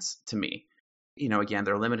make sense to me. You know, again,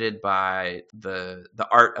 they're limited by the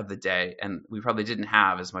art of the day, and we probably didn't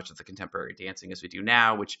have as much of the contemporary dancing as we do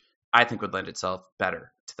now, which I think would lend itself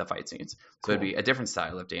better to the fight scenes. So Cool. it'd be a different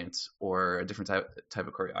style of dance or a different type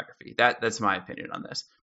of choreography. That's my opinion on this.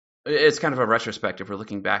 It's kind of a retrospective. We're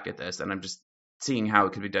looking back at this, and I'm just seeing how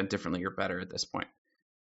it could be done differently or better at this point.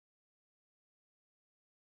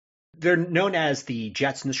 They're known as the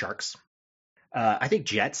Jets and the Sharks. I think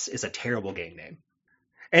Jets is a terrible gang name.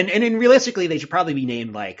 And realistically, they should probably be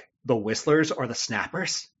named like the Whistlers or the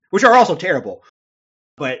Snappers, which are also terrible.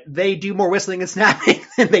 But they do more whistling and snapping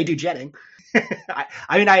than they do jetting.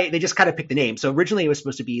 They just kind of picked the name. So originally it was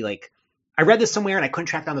supposed to be like, I read this somewhere and I couldn't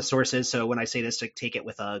track down the sources. So when I say this, like, take it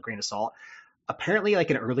with a grain of salt. Apparently, like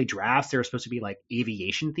in early drafts, they were supposed to be like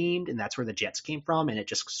aviation themed, and that's where the Jets came from, and it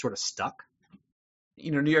just sort of stuck.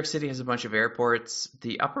 You know, New York City has a bunch of airports.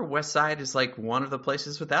 The Upper West Side is like one of the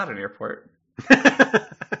places without an airport.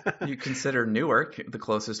 You consider Newark the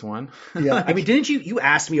closest one. Yeah, I mean, didn't you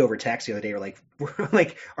asked me over text the other day?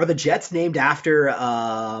 Like, are the Jets named after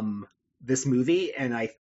this movie? And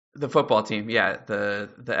the football team, yeah, the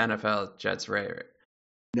NFL Jets, right?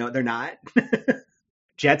 No, they're not.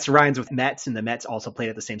 Jets rhymes with Mets, and the Mets also played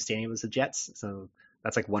at the same stadium as the Jets, so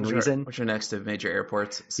that's like one reason. Which are next to major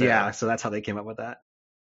airports. So. Yeah, so that's how they came up with that.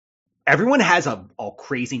 Everyone has a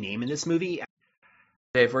crazy name in this movie.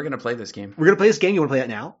 Dave, we're going to play this game. We're going to play this game. You want to play it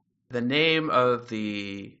now? The name of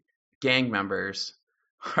the gang members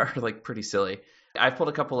are like pretty silly. I pulled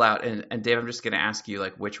a couple out, and Dave, I'm just going to ask you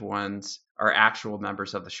like which ones are actual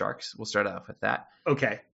members of the Sharks. We'll start off with that.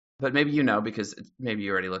 Okay. But maybe you know because maybe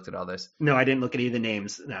you already looked at all this. No, I didn't look at any of the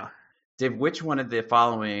names. No. Dave, which one of the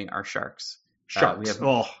following are Sharks? Sharks.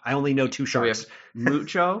 I only know two Sharks. We have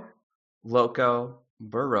Mucho, Loco,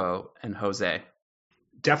 Burro, and Jose.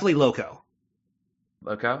 Definitely Loco.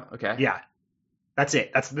 Loco? Okay. Yeah. That's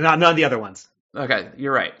it. That's none of the other ones. Okay,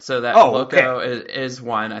 you're right. So that Loco is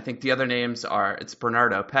one. I think the other names are, it's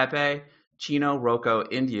Bernardo, Pepe, Chino, Rocco,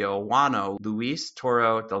 Indio, Juano, Luis,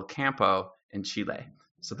 Toro, Del Campo, and Chile.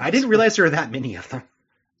 So I didn't realize there were that many of them.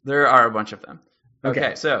 There are a bunch of them. Okay.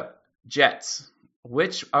 Okay, so Jets.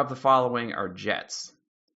 Which of the following are Jets?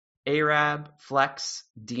 Arab, Flex,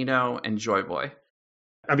 Dino, and Joy Boy.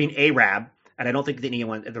 I mean, Arab, and I don't think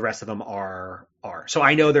that the rest of them are. So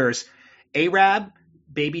I know there's Arab,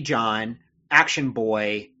 Baby John, Action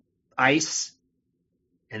Boy, Ice,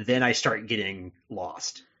 and then I start getting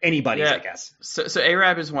lost. Anybody's, I guess. So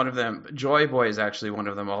Arab is one of them. Joy Boy is actually one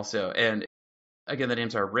of them also. And again, the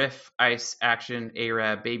names are Riff, Ice, Action,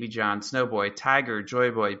 Arab, Baby John, Snowboy, Tiger,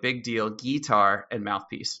 Joy Boy, Big Deal, Guitar, and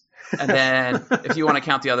Mouthpiece. And then if you want to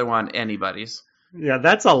count the other one, Anybody's. Yeah,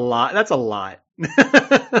 that's a lot.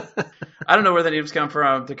 I don't know where the names come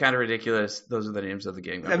from. They're kind of ridiculous. Those are the names of the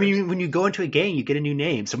gang members. I mean, when you go into a gang, you get a new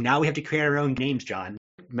name. So now we have to create our own names, John.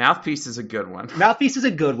 Mouthpiece is a good one. Mouthpiece is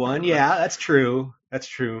a good one. Yeah, that's true. That's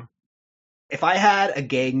true. If I had a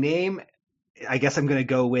gang name, I guess I'm going to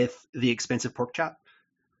go with the Expensive Pork Chop.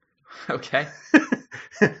 Okay.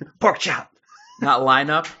 Pork Chop. Not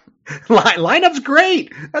Lineup? Lineup's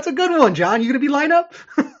great. That's a good one, John. You going to be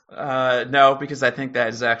Lineup? No, because I think that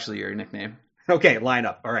is actually your nickname. Okay,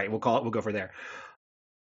 Lineup. All right, we'll go for there.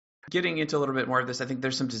 Getting into a little bit more of this, I think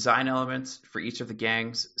there's some design elements for each of the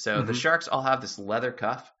gangs. So the Sharks all have this leather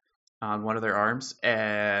cuff on one of their arms,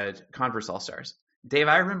 and Converse All-Stars. Dave,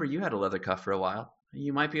 I remember you had a leather cuff for a while.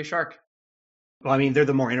 You might be a Shark. Well, I mean, they're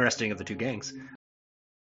the more interesting of the two gangs.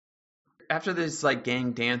 After this like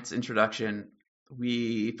gang dance introduction,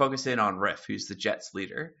 we focus in on Riff, who's the Jets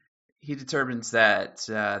leader. He determines that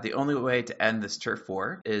the only way to end this turf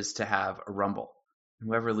war is to have a rumble.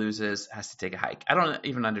 Whoever loses has to take a hike. I don't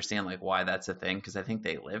even understand like why that's a thing because I think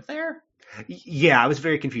they live there. Yeah, I was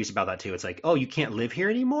very confused about that too. It's like, oh, you can't live here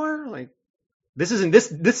anymore? Like this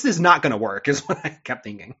is not going to work is what I kept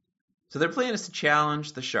thinking. So their plan is to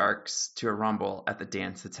challenge the Sharks to a rumble at the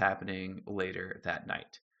dance that's happening later that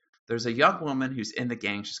night. There's a young woman who's in the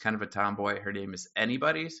gang. She's kind of a tomboy. Her name is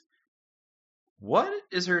Anybody's. What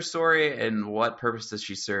is her story and what purpose does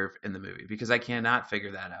she serve in the movie? Because I cannot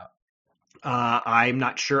figure that out. I'm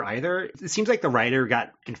not sure either. It seems like the writer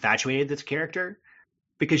got infatuated with this character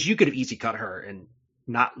because you could have easily cut her and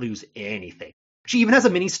not lose anything. She even has a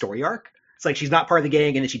mini story arc. It's like she's not part of the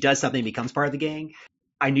gang and then she does something and becomes part of the gang.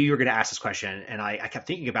 I knew you were going to ask this question and I kept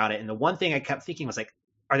thinking about it. And the one thing I kept thinking was like,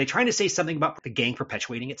 are they trying to say something about the gang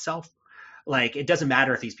perpetuating itself? Like, it doesn't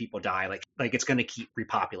matter if these people die. Like it's going to keep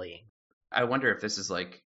repopulating. I wonder if this is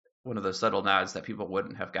like one of those subtle nods that people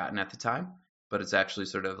wouldn't have gotten at the time, but it's actually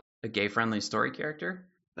sort of a gay-friendly story character.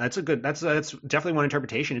 That's definitely one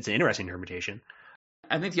interpretation. It's an interesting interpretation.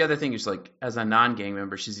 I think the other thing is, like, as a non-gang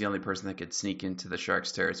member, she's the only person that could sneak into the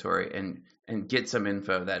Sharks' territory and get some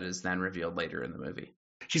info that is then revealed later in the movie.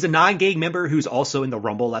 She's a non-gang member who's also in the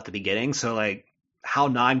Rumble at the beginning. So, like, how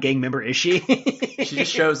non-gang member is she? She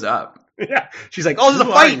just shows up. Yeah. She's like, oh, there's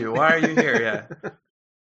a fight. Why are you here?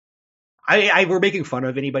 Yeah. We're making fun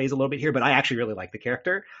of Anybody's a little bit here, but I actually really like the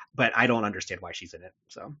character, but I don't understand why she's in it.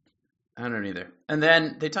 So I don't either. And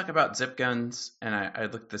then they talk about zip guns, and I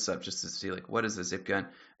looked this up just to see, like, what is a zip gun?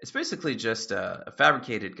 It's basically just a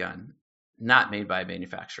fabricated gun, not made by a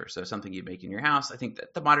manufacturer. So something you make in your house. I think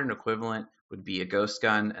that the modern equivalent would be a ghost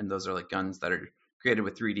gun, and those are like guns that are created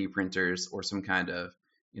with 3D printers or some kind of,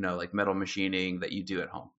 like metal machining that you do at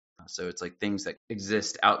home. So it's like things that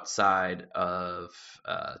exist outside of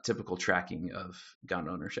typical tracking of gun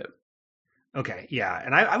ownership. Okay, yeah.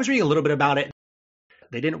 And I was reading a little bit about it.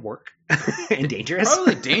 They didn't work and dangerous.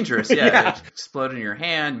 Probably dangerous, yeah. Yeah. They explode in your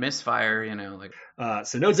hand, misfire,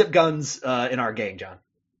 So no zip guns in our gang, John.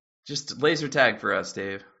 Just laser tag for us,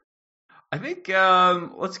 Dave. I think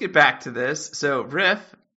let's get back to this. So Riff,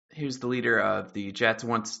 who's the leader of the Jets,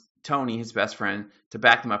 wants Tony, his best friend, to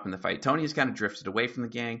back them up in the fight. Tony's kind of drifted away from the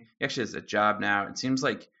gang. He actually has a job now. It seems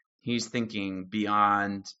like he's thinking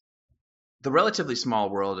beyond the relatively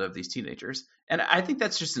small world of these teenagers. And I think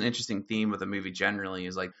that's just an interesting theme of the movie generally,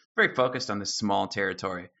 is like very focused on this small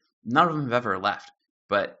territory. None of them have ever left,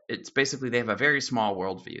 but it's basically they have a very small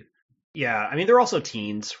worldview. Yeah, I mean, they're also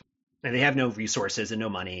teens, and they have no resources and no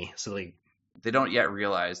money, so they don't yet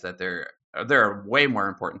realize that there are way more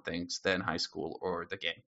important things than high school or the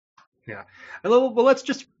gang. Yeah. Well, let's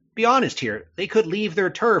just be honest here. They could leave their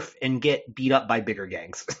turf and get beat up by bigger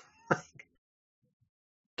gangs.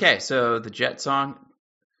 Okay, so the Jet song.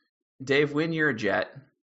 Dave, when you're a Jet,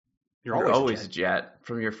 you're always a Jet.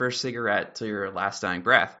 From your first cigarette till your last dying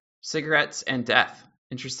breath. Cigarettes and death.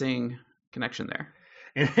 Interesting connection there.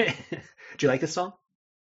 Do you like this song?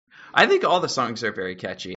 I think all the songs are very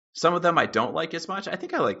catchy. Some of them I don't like as much. I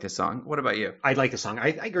think I like this song. What about you? I like the song. I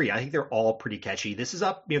agree. I think they're all pretty catchy. This is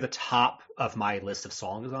up near the top of my list of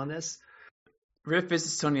songs on this. Riff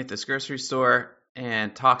visits Tony at this grocery store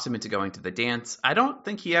and talks him into going to the dance. I don't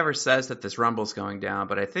think he ever says that this rumble's going down,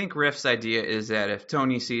 but I think Riff's idea is that if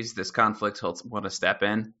Tony sees this conflict, he'll want to step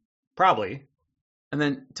in. Probably. And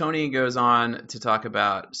then Tony goes on to talk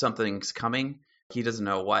about something's coming. He doesn't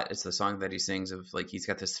know what. It's the song that he sings of, like, he's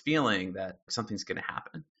got this feeling that something's going to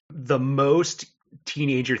happen. The most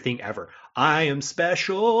teenager thing ever. I am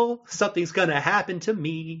special. Something's going to happen to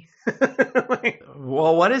me.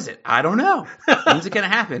 Well, what is it? I don't know. When's it going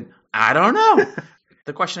to happen? I don't know.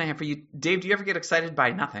 The question I have for you, Dave, do you ever get excited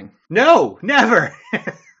by nothing? No, never.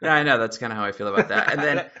 Yeah, I know. That's kind of how I feel about that. And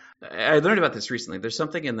then I learned about this recently. There's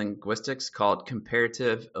something in linguistics called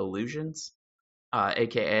comparative illusions,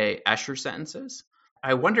 aka Escher sentences.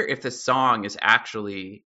 I wonder if this song is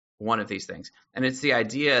actually one of these things. And it's the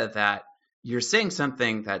idea that you're saying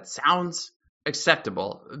something that sounds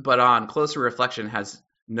acceptable, but on closer reflection has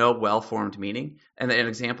no well-formed meaning. And an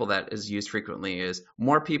example that is used frequently is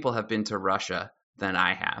more people have been to Russia than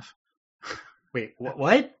I have. Wait,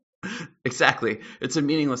 what? Exactly. It's a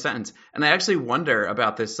meaningless sentence. And I actually wonder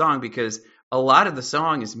about this song because a lot of the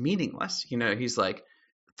song is meaningless. He's like,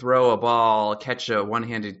 throw a ball, catch a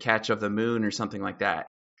one-handed catch of the moon or something like that.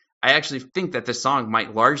 I actually think that this song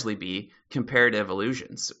might largely be comparative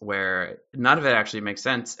illusions, where none of it actually makes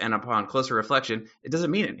sense, and upon closer reflection, it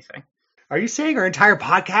doesn't mean anything. Are you saying our entire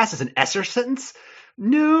podcast is an Escher sentence?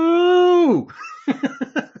 No!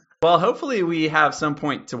 Well, hopefully we have some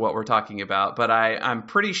point to what we're talking about, but I'm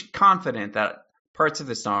pretty confident that parts of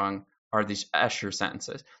the song are these Escher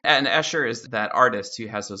sentences. And Escher is that artist who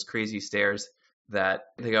has those crazy stares that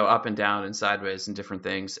they go up and down and sideways and different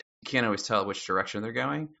things. You can't always tell which direction they're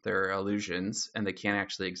going. They're illusions, and they can't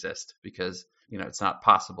actually exist because, it's not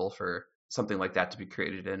possible for something like that to be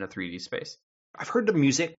created in a 3D space. I've heard the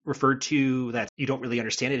music referred to that you don't really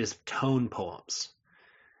understand it as tone poems.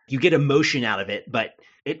 You get emotion out of it, but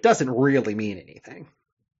it doesn't really mean anything.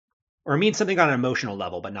 Or it means something on an emotional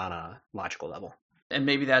level, but not on a logical level. And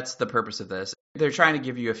maybe that's the purpose of this. They're trying to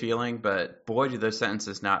give you a feeling, but boy, do those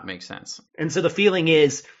sentences not make sense. And so the feeling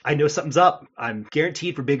is, I know something's up. I'm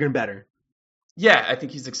guaranteed for bigger and better. Yeah, I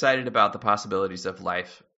think he's excited about the possibilities of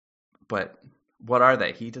life. But what are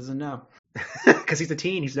they? He doesn't know. Because he's a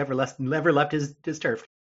teen. He's never left his turf.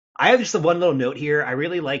 I have just one little note here. I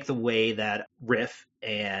really like the way that Riff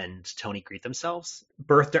and Tony greet themselves.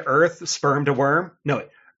 Birth to earth, sperm to worm. No,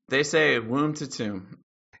 They say womb to tomb.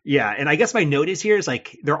 yeah, and I guess my note is here is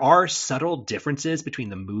like there are subtle differences between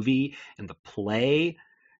the movie and the play,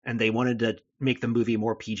 and they wanted to make the movie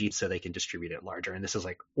more PG so they can distribute it larger. And this is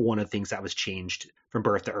like one of the things that was changed from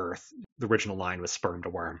Birth to Earth. The original line was sperm to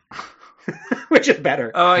worm, which is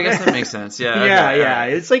better. Oh, I guess that makes sense. Yeah. Yeah, okay, yeah.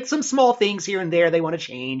 alright. It's like some small things here and there they want to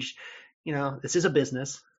change. You know, this is a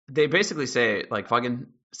business. They basically say like fucking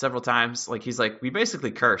several times. Like he's like, we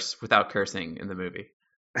basically curse without cursing in the movie.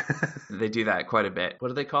 They do that quite a bit. What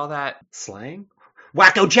do they call that? Slang?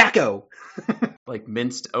 Wacko Jacko! Like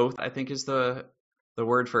minced oath, I think is the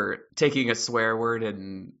word for taking a swear word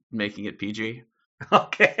and making it PG.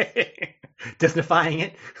 Okay. Dignifying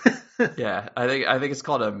it. Yeah, I think it's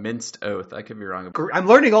called a minced oath. I could be wrong. I'm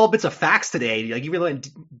learning all bits of facts today. Like you really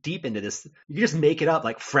went deep into this. You can just make it up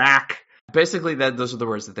like frack. Basically, those are the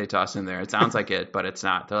words that they toss in there. It sounds like it, but it's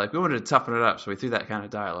not. They're like, we wanted to toughen it up, so we threw that kind of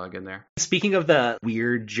dialogue in there. Speaking of the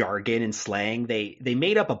weird jargon and slang, they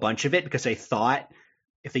made up a bunch of it because they thought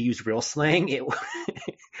if they used real slang,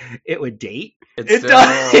 it would date. It's It still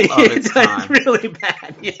does. of its It's time. really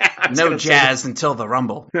bad. Yeah. I was No gonna say jazz until the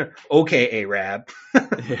rumble. that. Okay, Arab.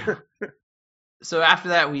 Yeah. So after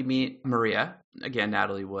that, we meet Maria, again,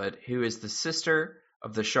 Natalie Wood, who is the sister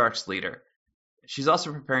of the Sharks leader. She's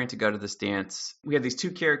also preparing to go to this dance. We have these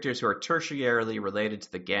two characters who are tertiarily related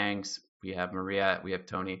to the gangs. We have Maria, we have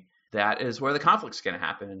Tony. That is where the conflict's going to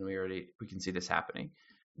happen, and we can see this happening.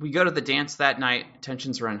 We go to the dance that night.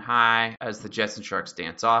 Tensions run high as the Jets and Sharks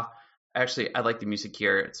dance off. Actually, I like the music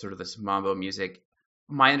here. It's sort of this mambo music.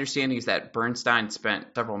 My understanding is that Bernstein spent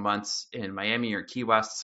several months in Miami or Key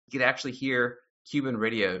West. You could actually hear Cuban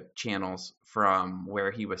radio channels from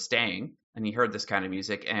where he was staying, and he heard this kind of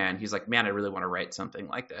music, and he's like, man, I really want to write something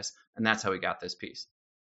like this. And that's how he got this piece.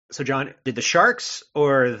 So, John, did the Sharks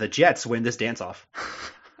or the Jets win this dance-off?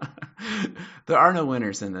 There are no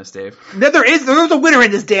winners in this, Dave. No, there's a winner in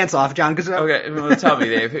this dance-off, John. Because Okay, well, tell me,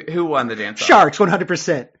 Dave, who won the dance-off? Sharks,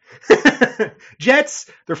 100%. Jets,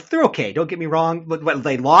 they're okay. Don't get me wrong. But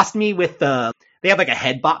they lost me with they have like a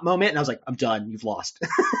head bop moment, and I was like, I'm done. You've lost.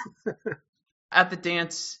 At the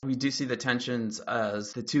dance, we do see the tensions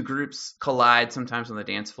as the two groups collide, sometimes on the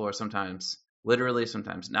dance floor, sometimes literally,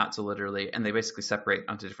 sometimes not so literally, and they basically separate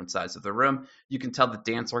onto different sides of the room. You can tell the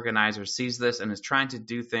dance organizer sees this and is trying to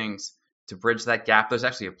do things to bridge that gap. There's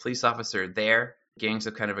actually a police officer there. Gangs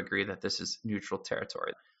have kind of agreed that this is neutral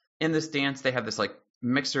territory. In this dance, they have this like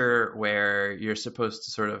mixer where you're supposed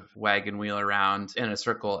to sort of wag and wheel around in a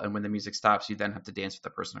circle, and when the music stops, you then have to dance with the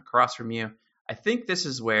person across from you. I think this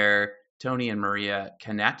is where Tony and Maria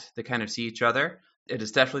connect. They kind of see each other. It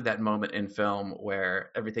is definitely that moment in film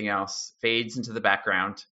where everything else fades into the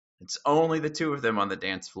background. It's only the two of them on the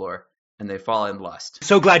dance floor, and they fall in lust.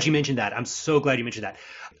 So glad you mentioned that. I'm so glad you mentioned that.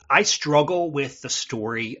 I struggle with the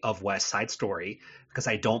story of West Side Story because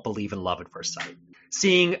I don't believe in love at first sight.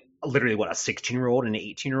 Seeing literally a 16-year-old and an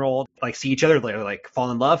 18-year-old like see each other, like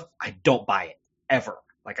fall in love, I don't buy it ever.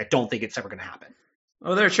 Like I don't think it's ever going to happen.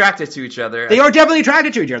 Well, they're attracted to each other. They are definitely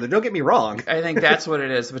attracted to each other. Don't get me wrong. I think that's what it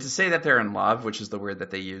is. But to say that they're in love, which is the word that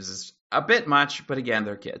they use, is a bit much. But again,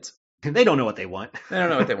 they're kids. They don't know what they want. They don't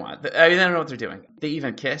know what they want. I mean, they don't know what they're doing. They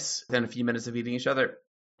even kiss, then a few minutes of eating each other.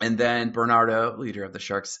 And then Bernardo, leader of the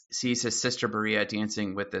Sharks, sees his sister Maria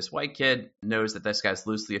dancing with this white kid, knows that this guy's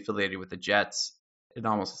loosely affiliated with the Jets. It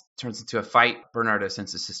almost turns into a fight. Bernardo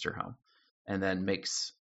sends his sister home and then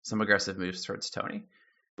makes some aggressive moves towards Tony.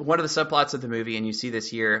 One of the subplots of the movie, and you see this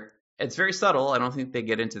here, it's very subtle. I don't think they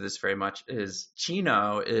get into this very much, is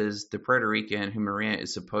Chino is the Puerto Rican who Maria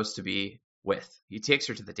is supposed to be with. He takes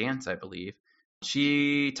her to the dance, I believe.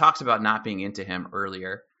 She talks about not being into him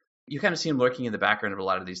earlier. You kind of see him lurking in the background of a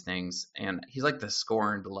lot of these things, and he's like the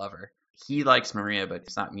scorned lover. He likes Maria, but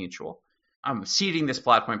it's not mutual. I'm ceding this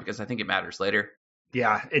plot point because I think it matters later.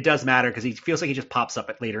 Yeah, it does matter because he feels like he just pops up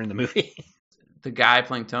later in the movie. The guy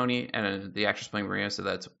playing Tony and the actress playing Maria, so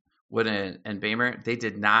that's Wood and Bamer, they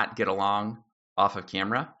did not get along off of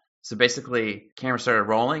camera. So basically, camera started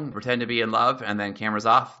rolling, pretend to be in love, and then cameras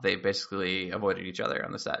off. They basically avoided each other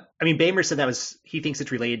on the set. I mean, Bamer said he thinks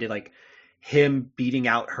it's related to like him beating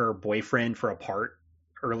out her boyfriend for a part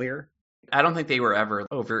earlier. I don't think they were ever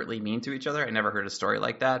overtly mean to each other. I never heard a story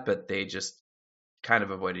like that, but they just kind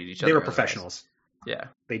of avoided each other. They were otherwise. professionals. Yeah.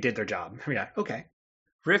 They did their job. Yeah, okay.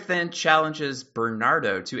 Riff then challenges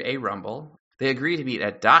Bernardo to a rumble. They agree to meet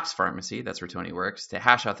at Doc's pharmacy, that's where Tony works, to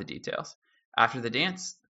hash out the details. After the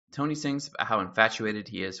dance, Tony sings about how infatuated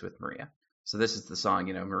he is with Maria. So this is the song,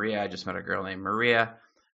 Maria, I just met a girl named Maria.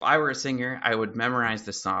 If I were a singer, I would memorize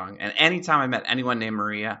this song. And anytime I met anyone named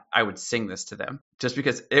Maria, I would sing this to them. Just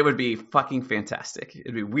because it would be fucking fantastic.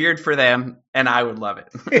 It'd be weird for them, and I would love it.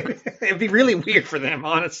 It'd be really weird for them,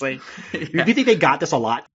 honestly. Yeah. Do you think they got this a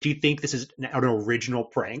lot? Do you think this is an original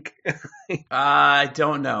prank? I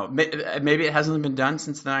don't know. Maybe it hasn't been done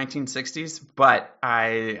since the 1960s, but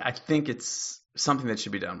I think it's something that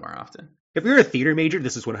should be done more often. If you're a theater major,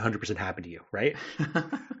 this is 100% happened to you, right?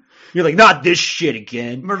 You're like, not this shit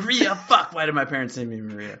again. Maria, fuck, why did my parents name me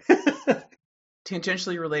Maria?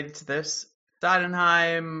 Tangentially related to this,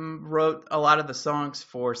 Sondheim wrote a lot of the songs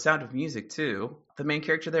for Sound of Music too. The main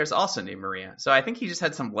character there is also named Maria. So I think he just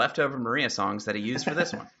had some leftover Maria songs that he used for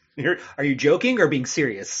this one. Are you joking or being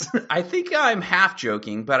serious? I think I'm half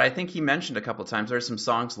joking, but I think he mentioned a couple times there's some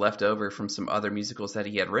songs left over from some other musicals that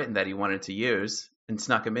he had written that he wanted to use and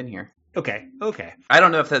snuck them in here. Okay. I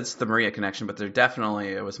don't know if that's the Maria connection, but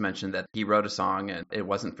it was mentioned that he wrote a song and it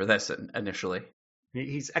wasn't for this initially.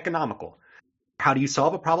 He's economical. How do you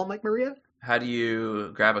solve a problem like Maria? How do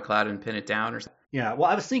you grab a cloud and pin it down or something? Yeah,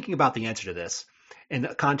 well, I was thinking about the answer to this in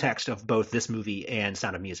the context of both this movie and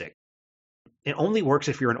Sound of Music. It only works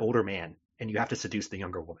if you're an older man and you have to seduce the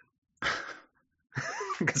younger woman.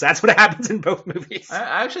 Because that's what happens in both movies.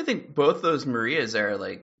 I actually think both those Marias are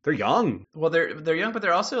like... They're young. Well, they're young, but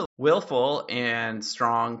they're also willful and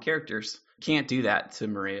strong characters. Can't do that to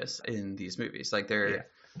Marias in these movies. Like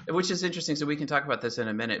which is interesting. So we can talk about this in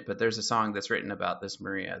a minute, but there's a song that's written about this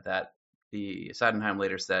Maria that the Sondheim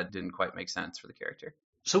later said didn't quite make sense for the character.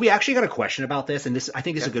 So we actually got a question about this, and I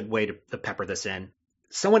think this is a good way to pepper this in.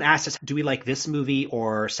 Someone asked us, do we like this movie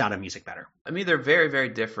or Sound of Music better? I mean, they're very, very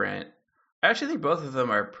different. I actually think both of them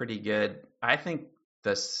are pretty good. I think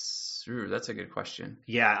that's a good question.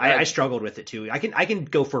 Yeah, I struggled with it too. I can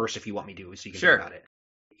go first if you want me to, so you can Sure. think about it.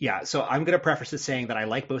 Yeah, so I'm going to preface this saying that I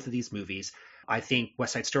like both of these movies. I think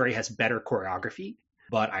West Side Story has better choreography,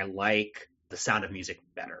 but I like The Sound of Music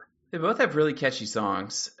better. They both have really catchy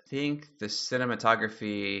songs. I think the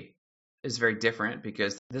cinematography is very different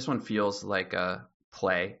because this one feels like a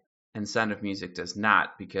play and Sound of Music does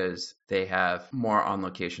not because they have more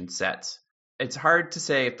on-location sets. It's hard to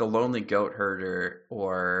say if The Lonely Goat Herder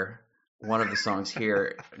or one of the songs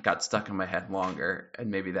here got stuck in my head longer,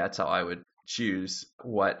 and maybe that's how I would choose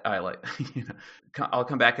what I like. I'll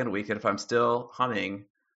come back in a week, and if I'm still humming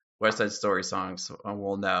West Side Story songs,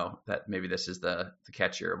 we'll know that maybe this is the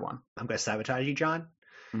catchier one. I'm going to sabotage you, John.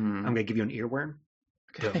 I'm going to give you an earworm.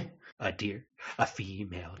 Okay. A deer, a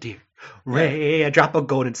female deer, Ray, a drop of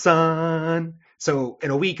golden sun. So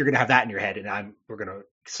in a week, you're going to have that in your head, and we're going to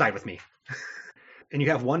side with me. And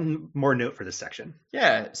you have one more note for this section.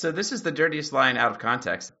 Yeah, so this is the dirtiest line out of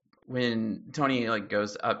context. When Tony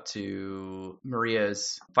goes up to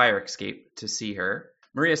Maria's fire escape to see her,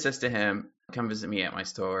 Maria says to him, "Come visit me at my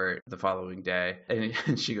store the following day."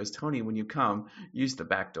 And she goes, "Tony, when you come, use the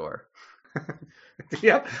back door."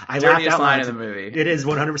 Yep, I laughed Dirtiest out line loud. in the movie. It is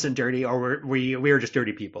 100% dirty, or we are just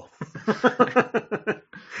dirty people.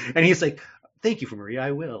 And he's like, "Thank you for Maria,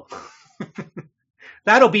 I will."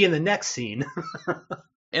 That'll be in the next scene.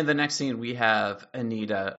 In the next scene, we have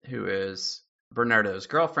Anita, who is Bernardo's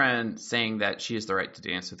girlfriend, saying that she has the right to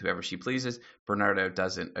dance with whoever she pleases. Bernardo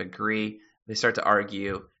doesn't agree. They start to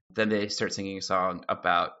argue. Then they start singing a song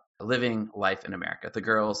about living life in America. The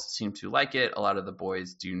girls seem to like it. A lot of the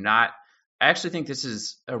boys do not. I actually think this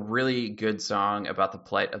is a really good song about the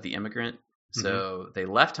plight of the immigrant. So they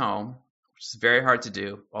left home, which is very hard to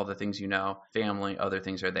do. All the things family, other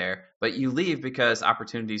things are there. But you leave because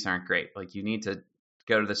opportunities aren't great. You need to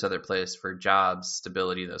go to this other place for jobs,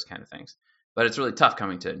 stability, those kind of things. But it's really tough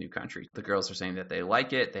coming to a new country. The girls are saying that they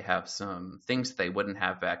like it. They have some things that they wouldn't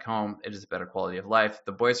have back home. It is a better quality of life.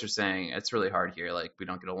 The boys are saying it's really hard here. We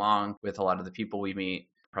don't get along with a lot of the people we meet.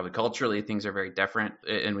 Probably culturally, things are very different.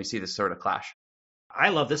 And we see this sort of clash. I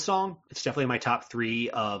love this song. It's definitely my top 3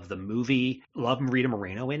 of the movie. Love Rita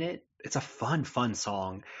Moreno in it. It's a fun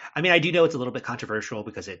song. I mean, I do know it's a little bit controversial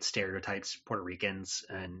because it stereotypes Puerto Ricans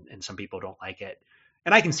and some people don't like it.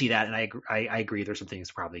 And I can see that, and I agree there's some things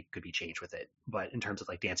probably could be changed with it. But in terms of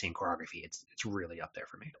dancing and choreography, it's really up there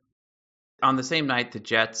for me. On the same night, the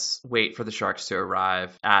Jets wait for the Sharks to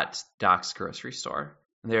arrive at Doc's grocery store.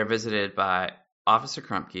 They are visited by Officer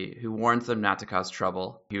Krupke, who warns them not to cause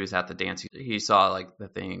trouble. He was at the dance. He saw like the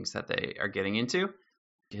things that they are getting into.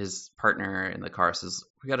 His partner in the car says,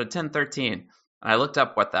 "We got a 1013." And I looked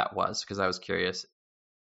up what that was because I was curious.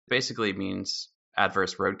 Basically means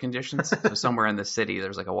adverse road conditions. So somewhere in the city,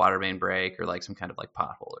 there's like a water main break or like some kind of like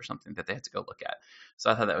pothole or something that they had to go look at. So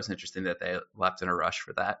I thought that was interesting that they left in a rush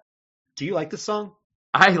for that. Do you like this song?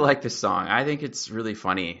 I like this song. I think it's really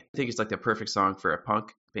funny. I think it's like the perfect song for a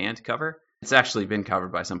punk band cover. It's actually been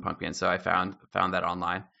covered by some punk bands, so I found that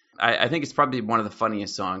online. I think it's probably one of the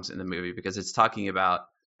funniest songs in the movie because it's talking about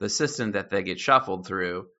the system that they get shuffled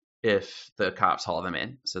through if the cops haul them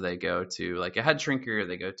in. So they go to like a head shrinker,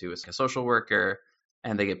 they go to a social worker,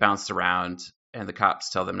 and they get bounced around, and the cops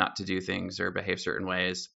tell them not to do things or behave certain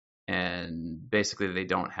ways. And basically they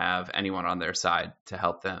don't have anyone on their side to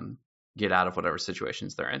help them get out of whatever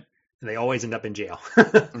situations they're in. And they always end up in jail.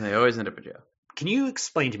 And they always end up in jail. Can you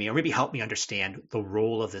explain to me, or maybe help me understand the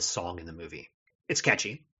role of this song in the movie? It's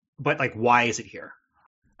catchy, but like, why is it here?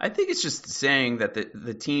 I think it's just saying that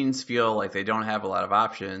the teens feel like they don't have a lot of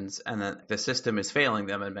options and that the system is failing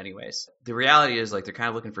them in many ways. The reality is like they're kind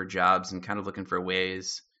of looking for jobs and kind of looking for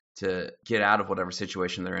ways to get out of whatever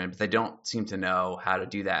situation they're in, but they don't seem to know how to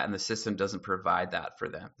do that. And the system doesn't provide that for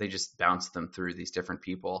them. They just bounce them through these different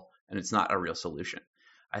people and it's not a real solution.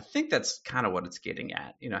 I think that's kind of what it's getting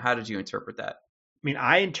at. You know, how did you interpret that? I mean,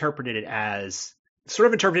 I interpreted it as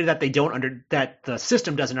that that the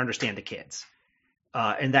system doesn't understand the kids.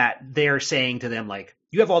 And that they're saying to them, like,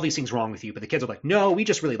 you have all these things wrong with you. But the kids are like, no, we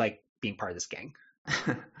just really like being part of this gang.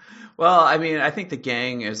 Well, I mean, I think the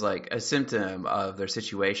gang is like a symptom of their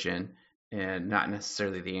situation and not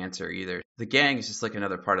necessarily the answer either. The gang is just like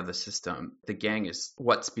another part of the system. The gang is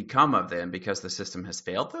what's become of them because the system has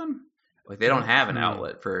failed them. Like they don't have an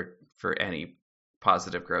outlet for any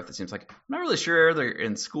positive growth. It seems like I'm not really sure they're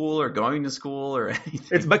in school or going to school or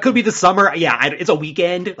anything. But could be the summer. Yeah, it's a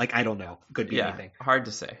weekend. Like, I don't know. Could be anything. Hard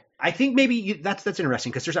to say. I think maybe that's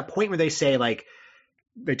interesting because there's a point where they say like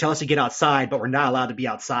they tell us to get outside, but we're not allowed to be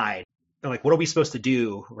outside. They're like, what are we supposed to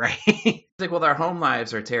do, right? It's like, well, their home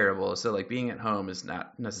lives are terrible, so like being at home is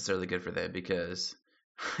not necessarily good for them because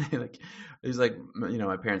like there's like, you know,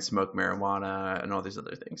 my parents smoke marijuana and all these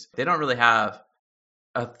other things. They don't really have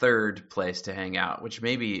a third place to hang out, which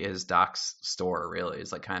maybe is Doc's store. Really,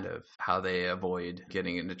 is like kind of how they avoid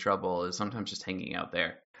getting into trouble is sometimes just hanging out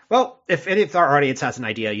there. Well, if our audience has an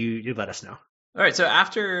idea, you let us know. All right, so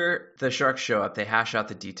after the Sharks show up, they hash out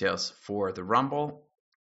the details for the Rumble.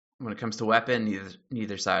 When it comes to weapon,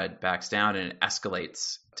 neither side backs down and it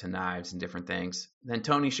escalates to knives and different things. Then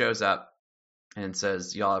Tony shows up and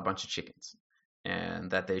says, y'all are a bunch of chickens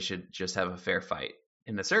and that they should just have a fair fight.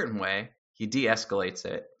 In a certain way, he de-escalates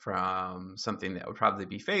it from something that would probably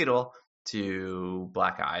be fatal to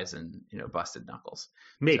black eyes and, you know, busted knuckles.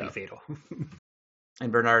 Maybe fatal.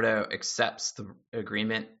 And Bernardo accepts the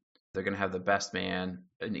agreement. They're going to have the best man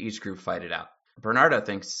in each group fight it out. Bernardo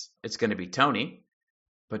thinks it's going to be Tony,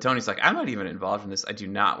 but Tony's like, I'm not even involved in this. I do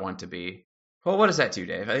not want to be. Well, what does that do,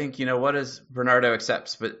 Dave? I think, you know, what does Bernardo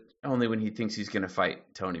accepts, but only when he thinks he's going to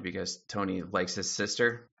fight Tony because Tony likes his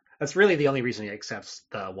sister. That's really the only reason he accepts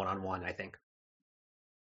the one-on-one, I think.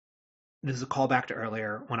 This is a callback to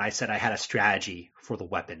earlier when I said I had a strategy for the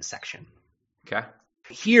weapons section. Okay.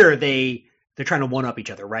 Here, they're trying to one-up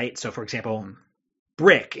each other, right? So, for example,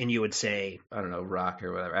 brick, and you would say... I don't know, rock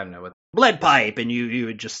or whatever. I don't know what. Lead pipe, and you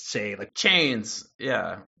would just say, like... Chains,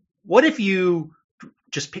 yeah. What if you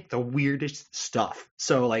just pick the weirdest stuff?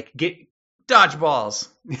 So, like, get... Dodgeballs.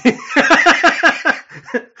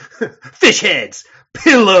 Fish heads,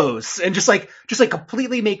 pillows, and just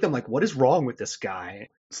completely make them like, what is wrong with this guy?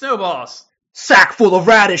 Snowballs. Sack full of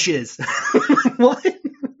radishes. What?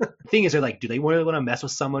 The thing is, they're like, do they really want to mess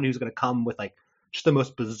with someone who's going to come with like just the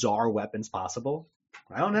most bizarre weapons possible?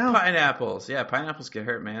 I don't know. Pineapples. Yeah, pineapples get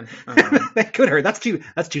hurt, man. That could hurt. That's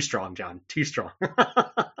too strong, John. Too strong.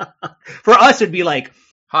 For us, it'd be like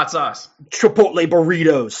hot sauce. Chipotle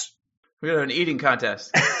burritos. We got an eating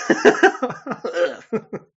contest.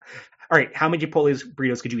 All right, how many Chipotle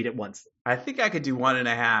burritos could you eat at once? I think I could do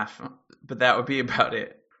 1.5, but that would be about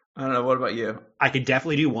it. I don't know. What about you? I could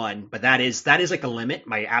definitely do one, but that is like a limit,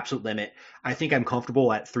 my absolute limit. I think I'm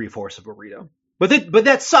comfortable at 3/4 of a burrito. But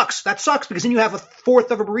that sucks. That sucks because then you have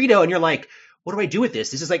 1/4 of a burrito and you're like, what do I do with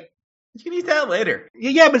this? This is like, you can eat that later.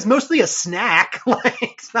 Yeah, but it's mostly a snack. Like,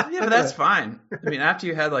 it's not. Yeah, but that's fine. I mean, after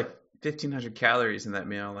you had like 1,500 calories in that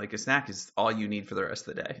meal, like a snack is all you need for the rest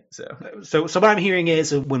of the day. So what I'm hearing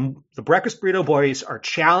is when the Breakfast Burrito Boys are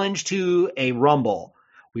challenged to a rumble,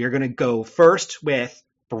 We are going to go first with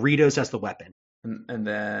burritos as the weapon. And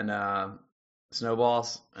then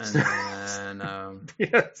snowballs, and then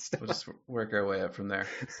Yes. we'll just work our way up from there.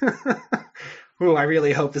 Ooh, I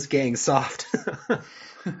really hope this gang's soft.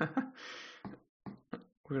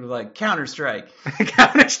 We're like Counter-Strike.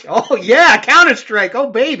 Oh yeah, Counter-Strike.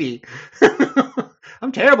 Oh baby.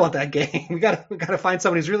 I'm terrible at that game. We gotta find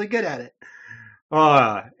someone who's really good at it.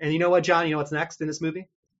 And you know what, John? You know what's next in this movie?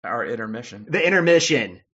 Our intermission. The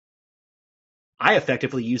intermission. I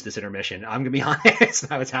effectively used this intermission. I'm gonna be honest.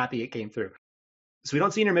 I was happy it came through. So we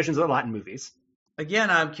don't see intermissions a lot in movies. Again,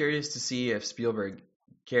 I'm curious to see if Spielberg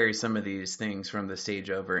carries some of these things from the stage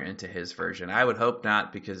over into his version. I would hope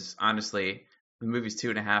not, because honestly, the movie's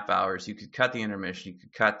 2.5 hours. You could cut the intermission. You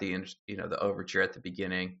could cut the overture at the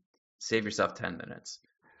beginning. Save yourself 10 minutes.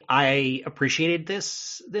 I appreciated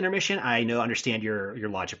the intermission. I understand your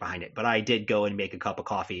logic behind it, but I did go and make a cup of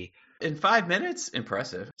coffee. In 5 minutes,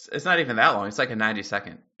 impressive. It's not even that long. It's like a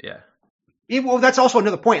 90-second. Yeah. Well, that's also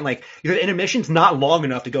another point. Like, the intermission's not long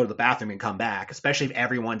enough to go to the bathroom and come back, especially if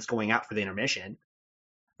everyone's going out for the intermission.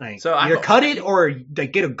 Like, So either cut it or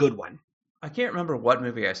like, get a good one. I can't remember what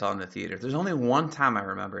movie I saw in the theater. There's only one time I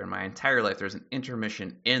remember in my entire life there's an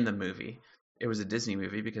intermission in the movie. It was a Disney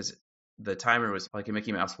movie because the timer was like a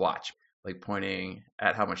Mickey Mouse watch, like pointing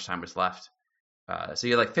at how much time was left. So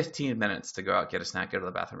you had like 15 minutes to go out, get a snack, go to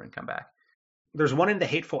the bathroom, and come back. There's one in The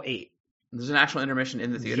Hateful Eight. There's an actual intermission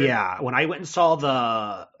in the theater? Yeah. When I went and saw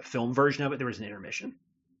the film version of it, there was an intermission,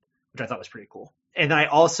 which I thought was pretty cool. And then I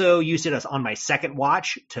also used it as on my second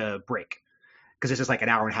watch to break, because it's just like an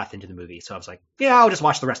hour and a half into the movie. So I was like, yeah, I'll just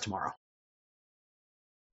watch the rest tomorrow.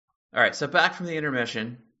 All right, so back from the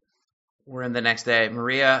intermission. We're in the next day.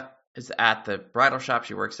 Maria is at the bridal shop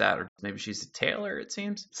she works at, or maybe she's a tailor, it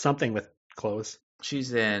seems. Something with clothes.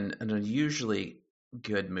 She's in an unusually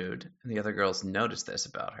good mood, and the other girls notice this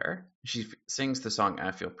about her. She sings the song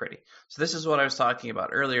I Feel Pretty. So this is what I was talking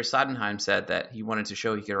about earlier. Sodenheim said that he wanted to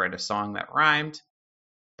show he could write a song that rhymed,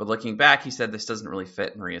 but looking back, he said this doesn't really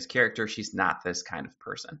fit Maria's character. She's not this kind of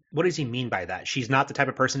person. What does he mean by that? She's not the type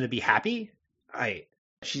of person to be happy?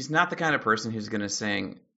 She's not the kind of person who's going to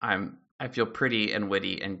sing I feel pretty and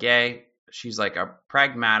witty and gay. She's like a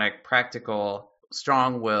pragmatic, practical,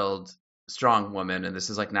 strong-willed, strong woman, and this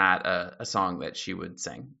is like not a song that she would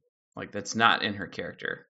sing. Like, that's not in her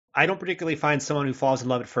character. I don't particularly find someone who falls in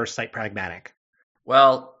love at first sight pragmatic.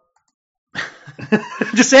 Well,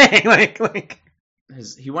 just saying, like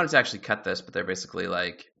he wanted to actually cut this, but they're basically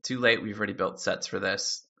like, too late, we've already built sets for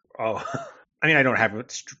this. Oh, I mean, I don't have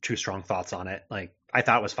too strong thoughts on it. Like, I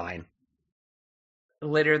thought it was fine.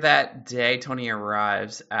 Later that day, Tony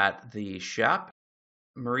arrives at the shop.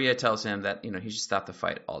 Maria tells him that, he should stop the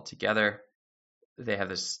fight altogether. They have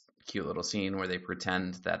this cute little scene where they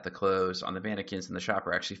pretend that the clothes on the mannequins in the shop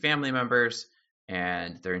are actually family members,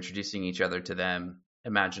 and they're introducing each other to them.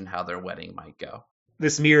 Imagine how their wedding might go.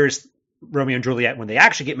 This mirrors Romeo and Juliet when they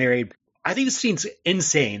actually get married. I think this scene's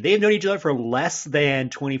insane. They've known each other for less than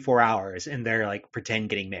 24 hours, and they're like pretend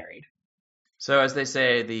getting married. So as they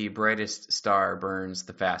say, the brightest star burns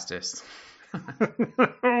the fastest.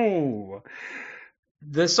 Oh.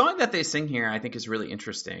 The song that they sing here, I think, is really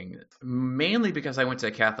interesting, mainly because I went to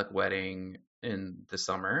a Catholic wedding in the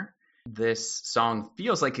summer. This song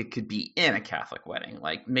feels like it could be in a Catholic wedding.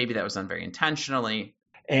 Like, maybe that was done very intentionally.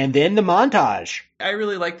 And then the montage. I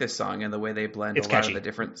really like this song and the way they blend It's a lot catchy. of the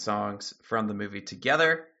different songs from the movie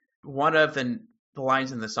together. One of the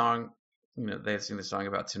lines in the song, they sing the song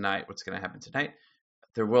about tonight, what's going to happen tonight.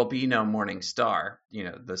 There will be no morning star.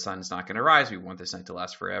 The sun's not going to rise. We want this night to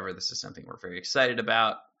last forever. This is something we're very excited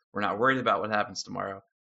about. We're not worried about what happens tomorrow.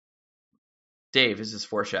 Dave, this is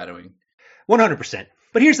foreshadowing. 100%.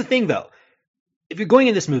 But here's the thing, though. If you're going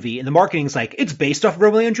in this movie and the marketing's like, it's based off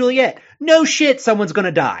Romeo and Juliet, no shit, someone's going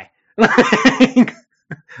to die.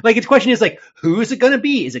 Like, its question is like, who is it going to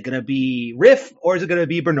be? Is it going to be Riff or is it going to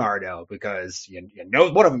be Bernardo? Because you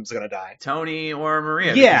know one of them's going to die. Tony or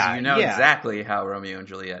Maria. Yeah, Because yeah. exactly how Romeo and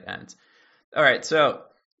Juliet ends. All right, so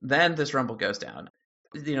then this rumble goes down.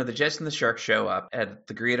 The Jets and the Sharks show up at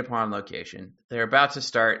the agreed upon location. They're about to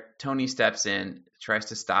start. Tony steps in, tries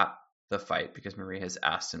to stop the fight because Maria has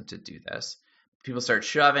asked him to do this. People start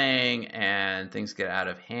shoving and things get out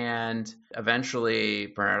of hand. Eventually,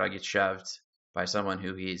 Bernardo gets shoved by someone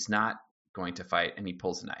who he's not going to fight, and he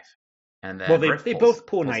pulls a knife. And then Well, they both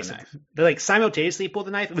pull pulls knives. a knife. They like simultaneously pull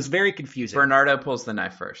the knife. It was very confusing. Bernardo pulls the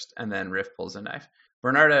knife first, and then Riff pulls a knife.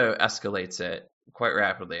 Bernardo escalates it quite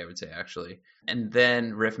rapidly, I would say, actually. And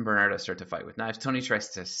then Riff and Bernardo start to fight with knives. Tony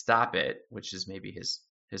tries to stop it, which is maybe his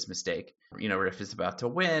mistake. Riff is about to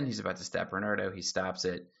win. He's about to stab Bernardo. He stops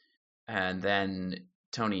it. And then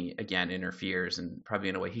Tony again interferes, and probably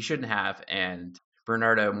in a way he shouldn't have, and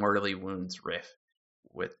Bernardo mortally wounds Riff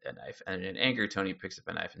with a knife. And in anger, Tony picks up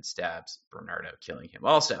a knife and stabs Bernardo, killing him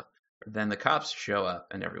also. Then the cops show up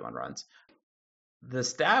and everyone runs. The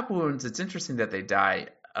stab wounds, it's interesting that they die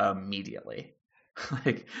immediately.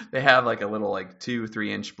 Like they have like a little like 2-3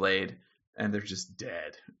 inch blade and they're just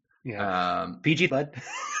dead. Yeah. PG blood.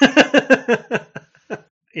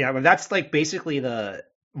 Yeah, but that's like basically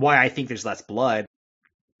why I think there's less blood.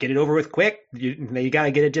 Get it over with quick. You got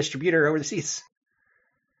to get a distributor overseas.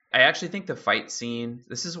 I actually think the fight scene,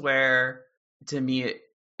 this is where, to me,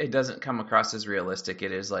 it doesn't come across as realistic.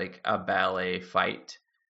 It is like a ballet fight,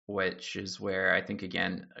 which is where I think,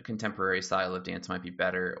 again, a contemporary style of dance might be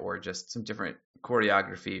better, or just some different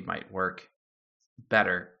choreography might work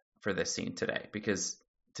better for this scene today. Because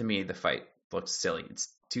to me, the fight looks silly. It's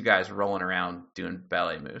two guys rolling around doing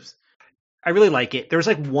ballet moves. I really like it. There's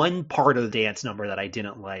like one part of the dance number that I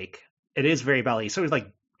didn't like. It is very ballet. So it's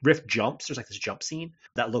like Riff jumps. There's like this jump scene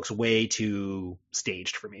that looks way too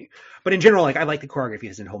staged for me. But in general, like I like the choreography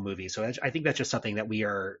of the whole movie. So I think that's just something that we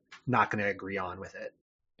are not going to agree on with it.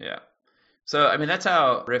 Yeah. So, I mean, that's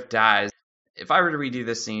how Riff dies. If I were to redo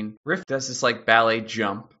this scene, Riff does this like ballet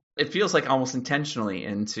jump. It feels like almost intentionally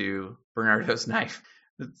into Bernardo's knife.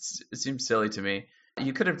 It seems silly to me.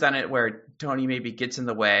 You could have done it where Tony maybe gets in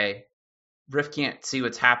the way. Riff can't see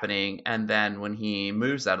what's happening, and then when he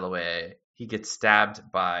moves out of the way, he gets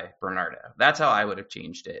stabbed by Bernardo. That's how I would have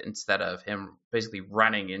changed it, instead of him basically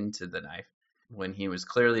running into the knife when he was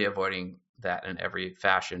clearly avoiding that in every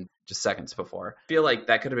fashion just seconds before. I feel like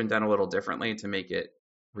that could have been done a little differently to make it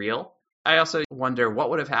real. I also wonder what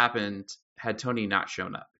would have happened had Tony not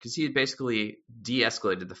shown up, because he had basically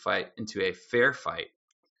de-escalated the fight into a fair fight.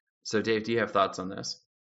 So Dave, do you have thoughts on this?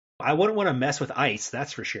 I wouldn't want to mess with Ice,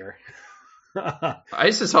 that's for sure.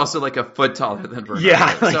 Ice is also like a foot taller than Bernardo.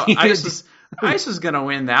 Yeah. So Ice was going to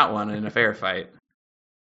win that one in a fair fight.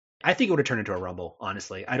 I think it would have turned into a rumble,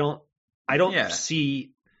 honestly. I don't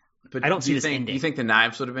see But I don't see you this think, ending. Do you think the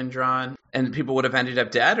knives would have been drawn and people would have ended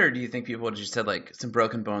up dead, or do you think people would have just had like some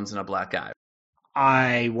broken bones and a black eye?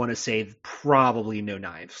 I want to say probably no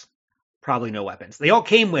knives. Probably no weapons. They all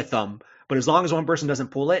came with them, but as long as one person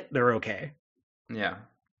doesn't pull it, they're okay. Yeah.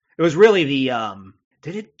 It was really the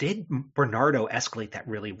did Bernardo escalate that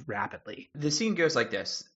really rapidly? The scene goes like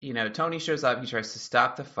this. You know, Tony shows up, he tries to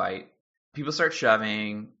stop the fight. People start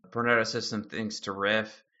shoving. Bernardo says some things to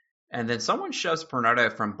Riff, and then someone shoves Bernardo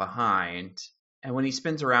from behind, and when he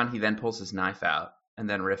spins around, he then pulls his knife out, and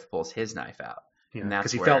then Riff pulls his knife out. Yeah, and that's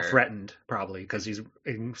because he where felt threatened, probably, because he's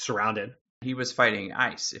surrounded. he was fighting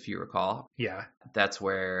Ice, if you recall. Yeah. That's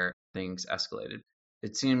where things escalated.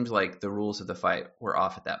 It seemed like the rules of the fight were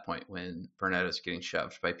off at that point when Bernardo's getting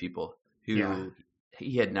shoved by people who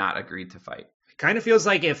he had not agreed to fight. Kind of feels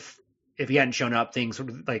like if he hadn't shown up, things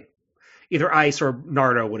would like either Ice or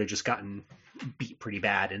Nardo would have just gotten beat pretty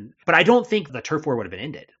bad. But I don't think the turf war would have been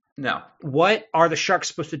ended. No. What are the Sharks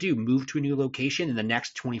supposed to do? Move to a new location in the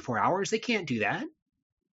next 24 hours? They can't do that.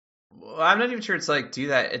 Well, I'm not even sure it's like do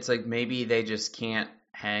that. It's like maybe they just can't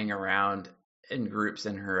hang around in groups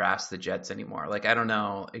and harass the Jets anymore. Like, I don't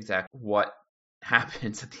know exactly what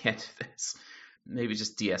happens at the end of this. Maybe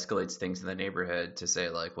just de-escalates things in the neighborhood to say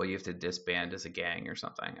like, well, you have to disband as a gang or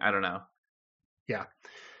something. I don't know. Yeah.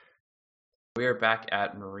 We are back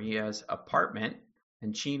at Maria's apartment,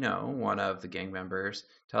 and Chino, one of the gang members,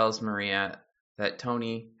 tells Maria that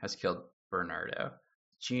Tony has killed Bernardo.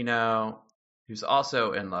 Chino, who's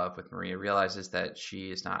also in love with Maria, realizes that she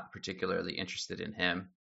is not particularly interested in him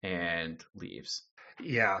and leaves.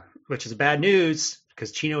 Yeah, which is bad news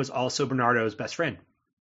because Chino is also Bernardo's best friend.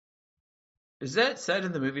 Is that said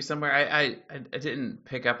in the movie somewhere? I didn't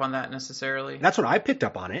pick up on that necessarily. That's what I picked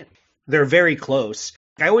up on it. They're very close.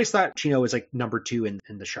 I always thought Chino was like number 2 in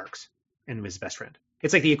the Sharks and his best friend.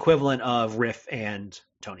 It's like the equivalent of Riff and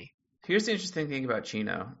Tony. Here's the interesting thing about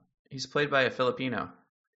Chino. He's played by a Filipino,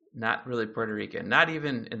 not really Puerto Rican, not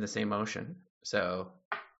even in the same ocean. So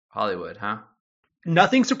Hollywood, huh?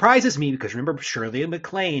 Nothing surprises me because remember Shirley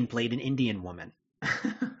MacLaine played an Indian woman.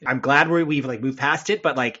 I'm glad we've like moved past it,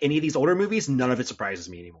 but like any of these older movies, none of it surprises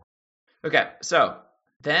me anymore. Okay, so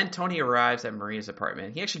then Tony arrives at Maria's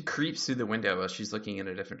apartment. He actually creeps through the window while she's looking in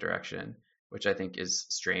a different direction, which I think is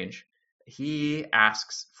strange. He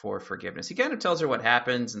asks for forgiveness. He kind of tells her what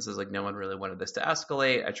happens and says, like, no one really wanted this to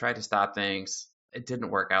escalate. I tried to stop things. It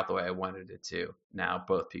didn't work out the way I wanted it to. Now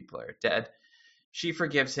both people are dead. She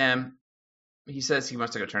forgives him. He says he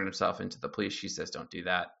wants to go turn himself into the police. She says, don't do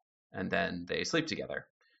that. And then they sleep together.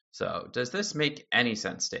 So does this make any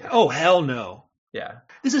sense, Dave? Oh, hell no. Yeah.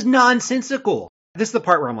 This is nonsensical. This is the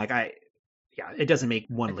part where I'm like, Yeah, it doesn't make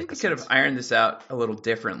one I think lick they of could sense. have ironed this out a little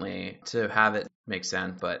differently to have it make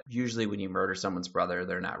sense, but usually when you murder someone's brother,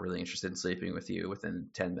 they're not really interested in sleeping with you within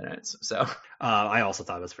 10 minutes. So, I also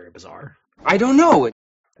thought it was very bizarre. I don't know.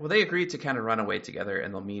 well, they agreed to kind of run away together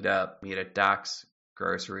and they'll meet at Doc's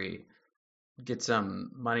grocery, get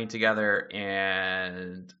some money together,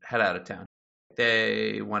 and head out of town.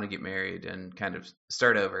 They want to get married and kind of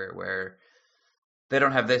start over where they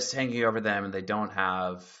don't have this hanging over them and they don't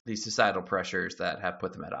have these societal pressures that have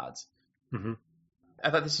put them at odds. Mm-hmm. I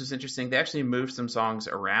thought this was interesting. They actually moved some songs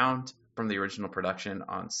around from the original production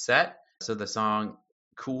on set. So the song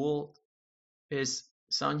Cool is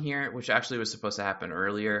sung here, which actually was supposed to happen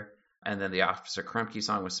earlier. And then the Officer Krumke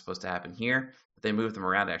song was supposed to happen here. But they moved them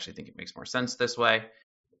around. I actually think it makes more sense this way.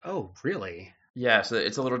 Oh, really? Yeah, so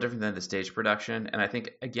it's a little different than the stage production. And I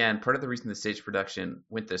think, again, part of the reason the stage production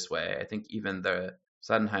went this way, I think even the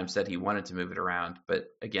Sondheim said he wanted to move it around. But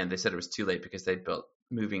again, they said it was too late because they'd built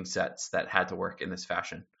moving sets that had to work in this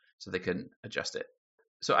fashion. So they couldn't adjust it.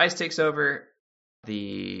 So Ice takes over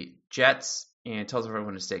the jets and tells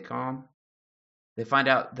everyone to stay calm. They find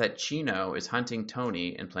out that Chino is hunting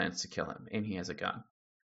Tony and plans to kill him, and he has a gun.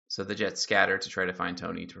 So the jets scatter to try to find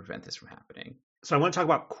Tony to prevent this from happening. So I want to talk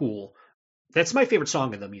about Cool. That's my favorite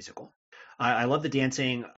song in the musical. I love the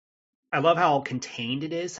dancing. I love how contained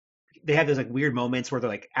it is. They have those like weird moments where they're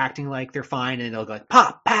like acting like they're fine and they'll go like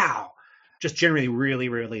pop, pow. Just generally really,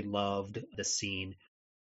 really loved the scene.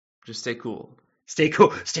 Just stay cool. Stay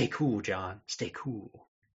cool. Stay cool, John. Stay cool.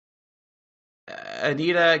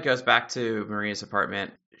 Anita goes back to Maria's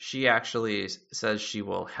apartment. She actually says she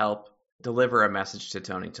will help deliver a message to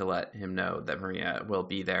Tony to let him know that Maria will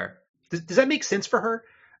be there. Does that make sense for her,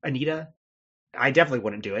 Anita? I definitely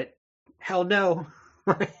wouldn't do it. Hell no.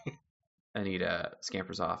 Anita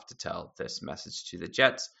scampers off to tell this message to the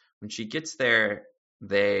Jets. When she gets there,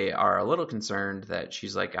 they are a little concerned that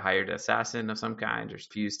she's like a hired assassin of some kind or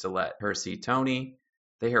refuse to let her see Tony.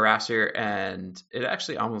 They harass her, and it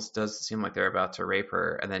actually almost does seem like they're about to rape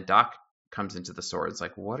her. And then Doc comes into the store. It's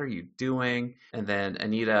like, what are you doing? And then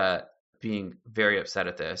Anita, being very upset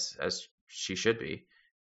at this, as she should be,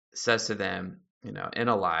 says to them, in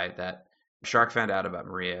a lie, that Shark found out about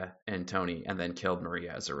Maria and Tony and then killed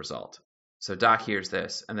Maria as a result. So Doc hears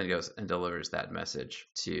this and then goes and delivers that message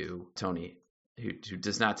to Tony, who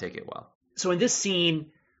does not take it well. So in this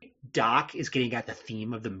scene, Doc is getting at the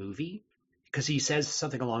theme of the movie because he says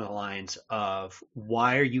something along the lines of,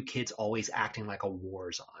 why are you kids always acting like a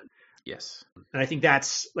war's on? Yes. And I think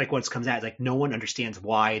that's like what it comes at. Like no one understands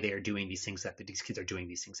why they're doing these things that these kids are doing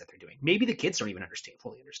these things that they're doing. Maybe the kids don't even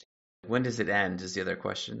fully understand. When does it end is the other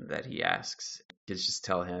question that he asks. Kids just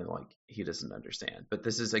tell him like he doesn't understand. But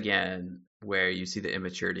this is again where you see the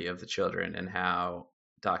immaturity of the children and how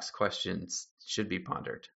Doc's questions should be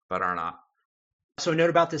pondered, but are not. So a note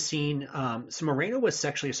about this scene. So Moreno was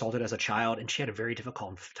sexually assaulted as a child and she had a very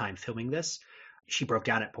difficult time filming this. She broke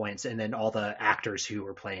down at points, and then all the actors who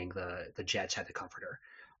were playing the Jets had to comfort her.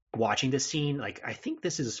 Watching this scene, like I think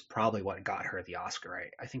this is probably what got her the Oscar.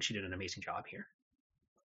 I think she did an amazing job here.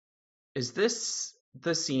 Is this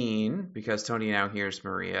the scene, because Tony now hears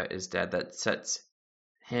Maria is dead, that sets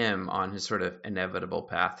him on his sort of inevitable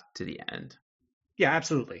path to the end? Yeah,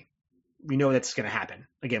 absolutely. We know that's going to happen.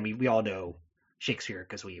 Again, we all know Shakespeare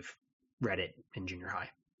because we've read it in junior high.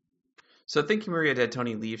 So thinking Maria dead,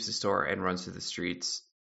 Tony leaves the store and runs through the streets,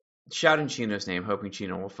 shouting Chino's name, hoping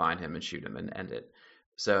Chino will find him and shoot him and end it.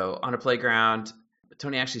 So on a playground,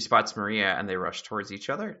 Tony actually spots Maria and they rush towards each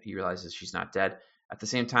other. He realizes she's not dead. At the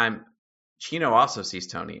same time, Chino also sees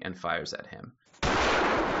Tony and fires at him.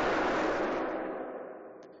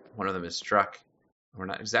 One of them is struck. We're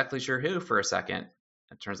not exactly sure who for a second.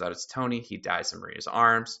 It turns out it's Tony. He dies in Maria's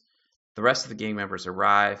arms. The rest of the gang members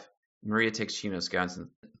arrive. Maria takes Chino's guns and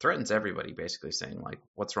threatens everybody, basically saying, like,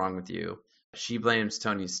 what's wrong with you? She blames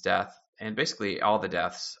Tony's death and basically all the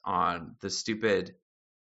deaths on the stupid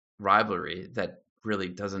rivalry that really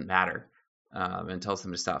doesn't matter, and tells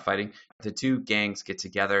them to stop fighting. The two gangs get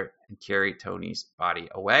together and carry Tony's body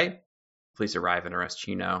away. Police arrive and arrest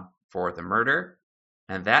Chino for the murder.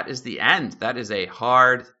 And that is the end. That is a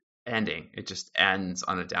hard ending. It just ends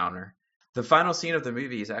on a downer. The final scene of the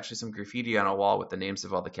movie is actually some graffiti on a wall with the names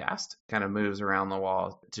of all the cast. Kind of moves around the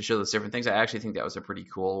wall to show those different things. I actually think that was a pretty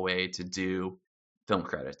cool way to do film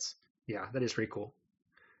credits. Yeah, that is pretty cool.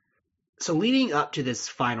 So leading up to this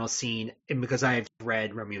final scene, and because I've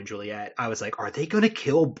read Romeo and Juliet, I was like, are they going to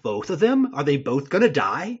kill both of them? Are they both going to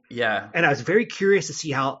die? Yeah. And I was very curious to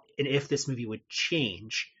see how and if this movie would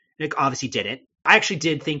change. And it obviously didn't. I actually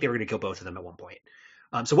did think they were going to kill both of them at one point.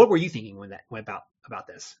 So what were you thinking when that went about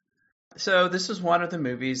this? So this was one of the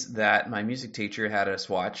movies that my music teacher had us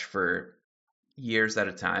watch for years at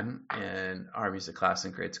a time in our music class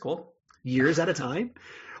in grade school. Years at a time?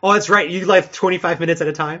 Oh, that's right. You like 25 minutes at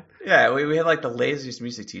a time? Yeah, we had like the laziest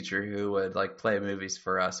music teacher who would like play movies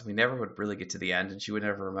for us. We never would really get to the end, and she would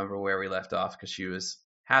never remember where we left off because she was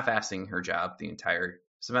half-assing her job the entire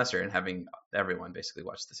semester and having everyone basically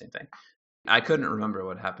watch the same thing. I couldn't remember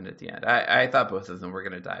what happened at the end. I thought both of them were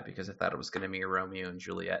going to die because I thought it was going to be Romeo and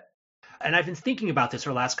Juliet. And I've been thinking about this for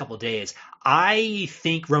the last couple of days. I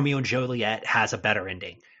think Romeo and Juliet has a better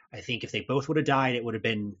ending. I think if they both would have died, it would have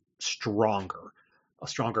been a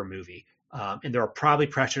stronger movie. And there are probably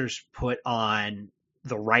pressures put on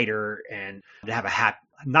the writer and to have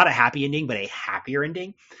not a happy ending, but a happier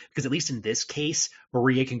ending. Because at least in this case,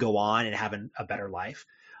 Maria can go on and have a better life.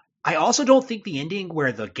 I also don't think the ending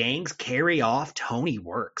where the gangs carry off Tony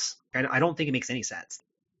works. I don't think it makes any sense.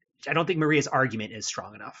 I don't think Maria's argument is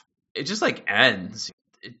strong enough. It just like ends.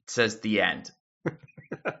 It says the end.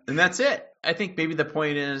 And that's it. I think maybe the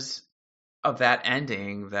point is of that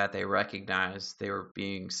ending that they recognize they were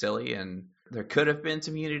being silly and there could have been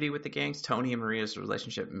some unity with the gangs. Tony and Maria's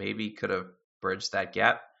relationship maybe could have bridged that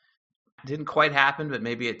gap. It didn't quite happen, but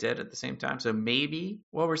maybe it did at the same time. So maybe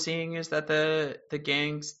what we're seeing is that the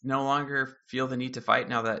gangs no longer feel the need to fight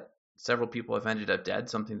now that several people have ended up dead,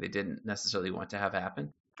 something they didn't necessarily want to have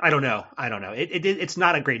happen. I don't know. It's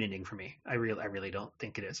not a great ending for me. I really don't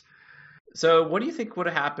think it is. So what do you think would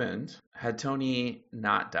have happened had Tony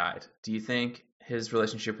not died? Do you think his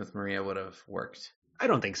relationship with Maria would have worked? I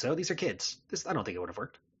don't think so. These are kids. I don't think it would have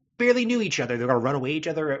worked. Barely knew each other. They're going to run away each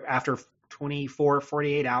other after 24,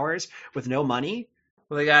 48 hours with no money.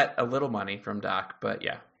 Well, they got a little money from Doc, but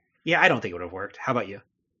yeah. Yeah, I don't think it would have worked. How about you?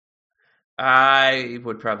 I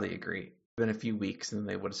would probably agree. Been a few weeks and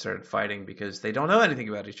they would have started fighting because they don't know anything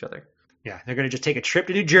about each other. Yeah, they're going to just take a trip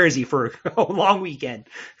to New Jersey for a long weekend.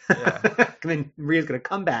 Yeah. And then Maria's going to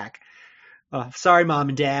come back. Sorry, Mom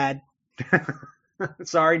and Dad.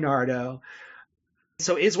 Sorry, Nardo.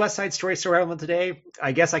 So is West Side Story still relevant today?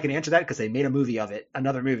 I guess I can answer that because they made a movie of it,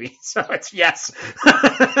 another movie. So it's yes.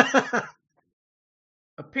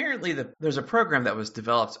 Apparently, there's a program that was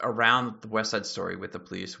developed around the West Side Story with the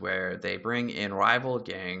police where they bring in rival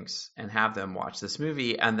gangs and have them watch this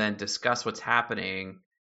movie and then discuss what's happening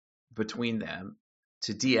between them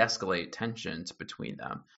to de-escalate tensions between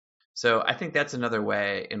them. So I think that's another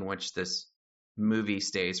way in which this movie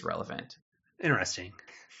stays relevant. Interesting.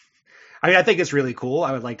 I mean, I think it's really cool.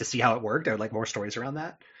 I would like to see how it worked. I would like more stories around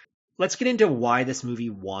that. Let's get into why this movie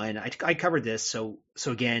won. I covered this. So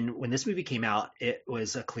again, when this movie came out, it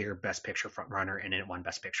was a clear Best Picture frontrunner, and it won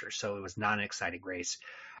Best Picture. So it was not an exciting race.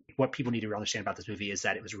 What people need to understand about this movie is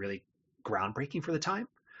that it was really groundbreaking for the time.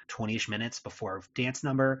 20-ish minutes before a dance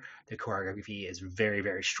number. The choreography is very,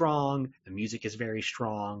 very strong. The music is very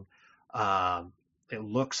strong. It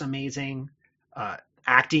looks amazing.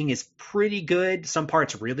 Acting is pretty good. Some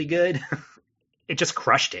parts really good. It just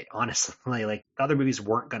crushed it, honestly. Like other movies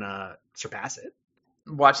weren't gonna surpass it.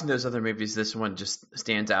 Watching those other movies, this one just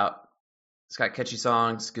stands out. It's got catchy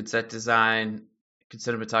songs, good set design, good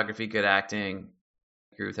cinematography, good acting.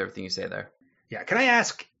 I agree with everything you say there. Yeah. Can I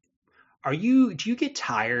ask, do you get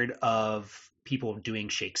tired of people doing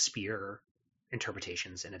Shakespeare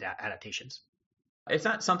interpretations and adaptations? It's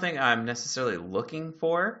not something I'm necessarily looking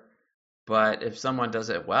for, but if someone does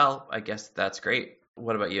it well, I guess that's great.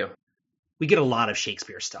 What about you? We get a lot of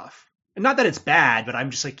Shakespeare stuff. And not that it's bad, but I'm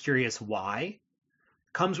just like curious why.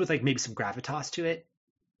 Comes with like maybe some gravitas to it.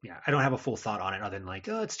 Yeah, I don't have a full thought on it other than like,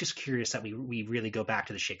 oh, it's just curious that we really go back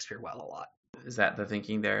to the Shakespeare well a lot. Is that the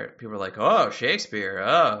thinking there? People are like, oh, Shakespeare.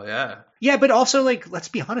 Oh, yeah. Yeah, but also like, let's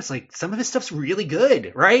be honest, like some of his stuff's really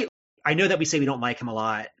good, right? I know that we say we don't like him a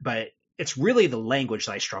lot, but it's really the language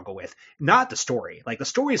that I struggle with, not the story. Like the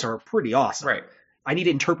stories are pretty awesome. Right. I need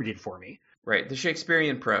it interpreted for me. Right. The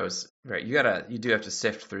Shakespearean prose. Right. You do have to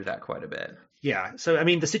sift through that quite a bit. Yeah. So, I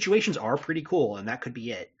mean, the situations are pretty cool, and that could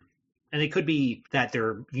be it. And it could be that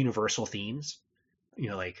they're universal themes,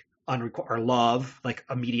 like or love, like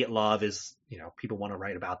immediate love is, people want to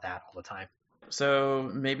write about that all the time. So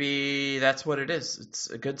maybe that's what it is. It's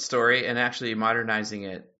a good story, and actually modernizing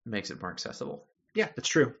it makes it more accessible. Yeah, that's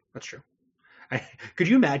true. That's true. Could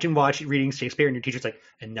you imagine reading Shakespeare and your teacher's like,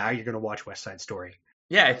 and now you're going to watch West Side Story?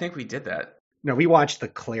 Yeah, I think we did that. No, we watched the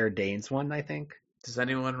Claire Danes one, I think. Does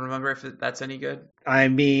anyone remember if that's any good? I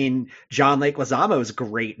mean, John Lake Lezamo's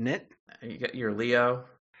great in it. You got your Leo.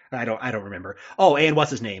 I don't remember. Oh, and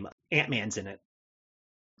what's his name? Ant-Man's in it.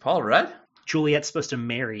 Paul Rudd? Juliet's supposed to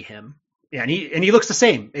marry him. Yeah, and he looks the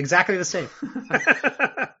same, exactly the same.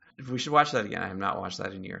 We should watch that again. I have not watched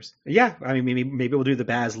that in years. Yeah, I mean, maybe we'll do the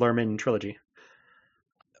Baz Luhrmann trilogy.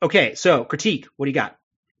 Okay, so critique. What do you got?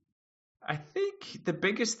 I think the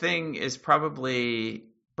biggest thing is probably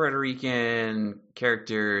Puerto Rican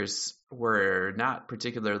characters were not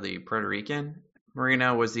particularly Puerto Rican.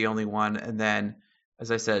 Marina was the only one. And then,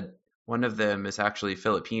 as I said, one of them is actually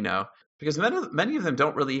Filipino because many of them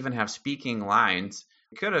don't really even have speaking lines.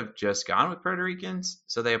 We could have just gone with Puerto Ricans.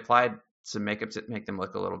 So they applied some makeup to make them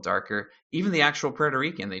look a little darker. Even the actual Puerto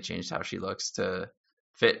Rican, they changed how she looks to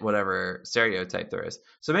fit whatever stereotype there is.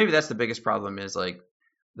 So maybe that's the biggest problem is like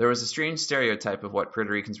there was a strange stereotype of what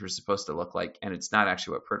Puerto Ricans were supposed to look like, and it's not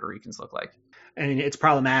actually what Puerto Ricans look like. And it's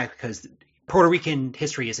problematic because Puerto Rican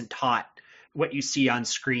history isn't taught. What you see on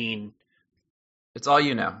screen, it's all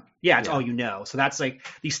you know. Yeah, it's all you know. So that's like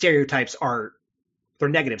these stereotypes they're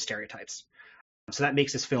negative stereotypes. So that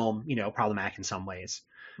makes this film, problematic in some ways.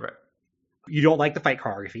 Right. You don't like the fight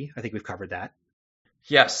choreography. I think we've covered that.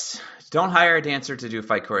 Yes. Don't hire a dancer to do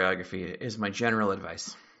fight choreography is my general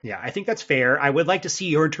advice. Yeah, I think that's fair. I would like to see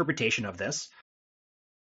your interpretation of this.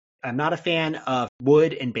 I'm not a fan of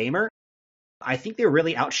Wood and Bamer. I think they're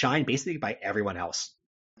really outshined basically by everyone else.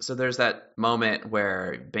 So there's that moment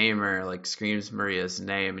where Bamer like screams Maria's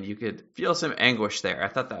name and you could feel some anguish there. I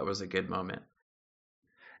thought that was a good moment.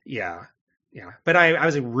 Yeah. But I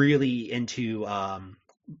was really into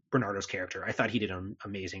Bernardo's character. I thought he did an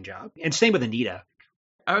amazing job. And same with Anita.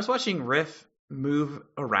 I was watching Riff move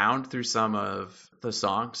around through some of the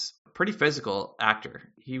songs. Pretty physical actor.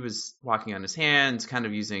 He was walking on his hands, kind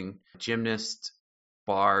of using gymnast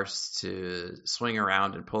bars to swing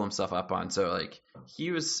around and pull himself up on. So like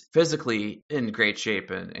he was physically in great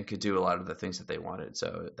shape and could do a lot of the things that they wanted.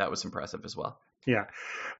 So that was impressive as well. Yeah.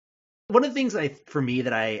 One of the things for me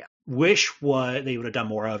that I wish they would have done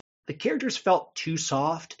more of, the characters felt too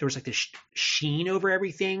soft. There was like this sheen over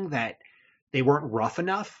everything that they weren't rough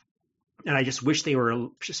enough. And I just wish they were,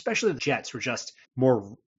 especially the Jets, were just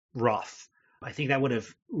more rough. I think that would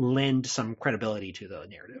have lent some credibility to the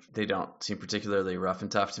narrative. They don't seem particularly rough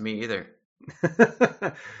and tough to me either.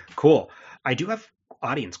 Cool. I do have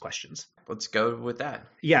audience questions. Let's go with that.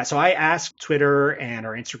 Yeah, so I asked Twitter and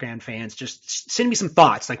our Instagram fans, just send me some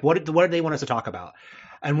thoughts. Like, what do they want us to talk about?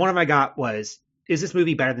 And one of them I got was, is this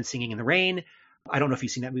movie better than Singing in the Rain? I don't know if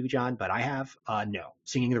you've seen that movie, John, but I have. No.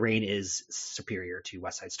 Singing in the Rain is superior to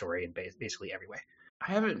West Side Story in basically every way.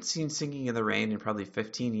 I haven't seen Singing in the Rain in probably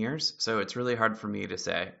 15 years, so it's really hard for me to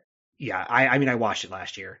say. Yeah, I mean, I watched it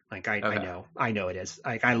last year. Like, I know it is.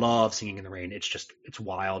 Like, I love Singing in the Rain. It's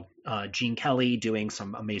wild. Gene Kelly doing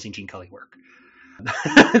some amazing Gene Kelly work.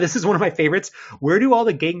 This is one of my favorites. Where do all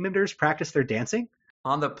the gang members practice their dancing?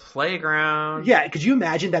 On the playground. Yeah, could you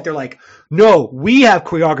imagine that they're like, no, we have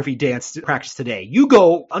choreography dance practice today. You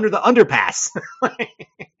go under the underpass.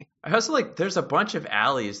 I also like, there's a bunch of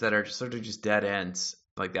alleys that are sort of just dead ends.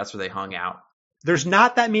 Like, that's where they hung out. There's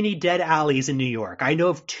not that many dead alleys in New York. I know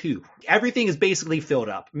of 2. Everything is basically filled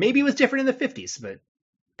up. Maybe it was different in the 50s, but...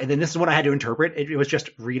 And then this is what I had to interpret. It was just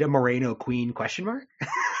Rita Moreno Queen ?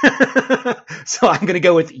 So I'm going to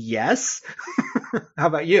go with yes. How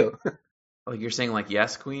about you? Like, you're saying like,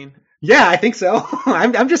 yes, Queen? Yeah, I think so.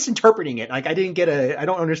 I'm just interpreting it. Like, I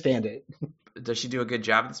don't understand it. Does she do a good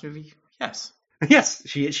job in this movie? Yes. Yes,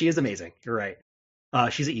 she is amazing. You're right.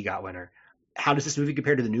 She's an EGOT winner. How does this movie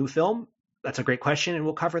compare to the new film? That's a great question, and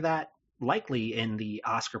we'll cover that likely in the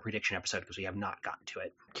Oscar prediction episode because we have not gotten to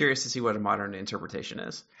it. Curious to see what a modern interpretation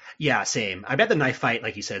is. Yeah, same. I bet the knife fight,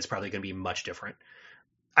 like you said, is probably going to be much different.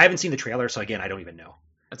 I haven't seen the trailer, so again, I don't even know.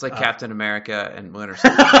 It's like Captain America and Winter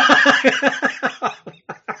Soldier.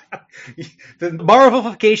 The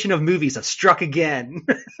Marvelification of movies have struck again.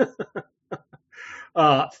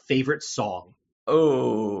 Favorite song?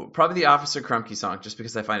 Oh, probably the Officer Krumke song, just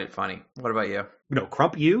because I find it funny. What about you? No,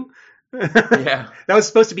 Crump You? Yeah. That was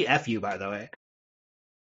supposed to be F you, by the way.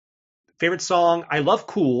 Favorite song? I love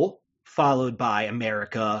Cool, followed by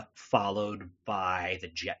America, followed by the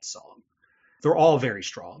Jet song. They're all very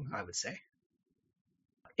strong, I would say.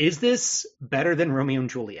 Is this better than Romeo and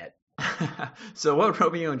Juliet? So what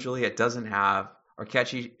Romeo and Juliet doesn't have are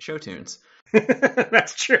catchy show tunes.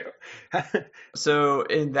 That's true. So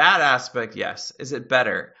in that aspect, yes. Is it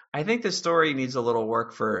better? I think the story needs a little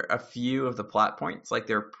work for a few of the plot points. Like,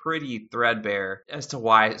 they're pretty threadbare as to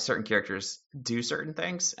why certain characters do certain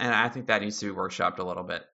things. And I think that needs to be workshopped a little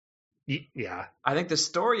bit. Yeah. I think the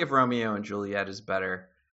story of Romeo and Juliet is better,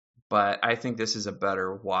 but I think this is a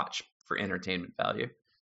better watch for entertainment value.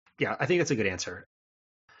 Yeah, I think that's a good answer.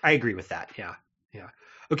 I agree with that. Yeah.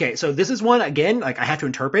 Okay, so this is one, again, like I have to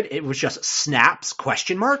interpret. It was just snaps ?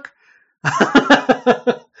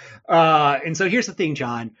 And so here's the thing,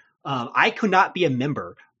 John. I could not be a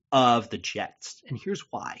member of the Jets, and here's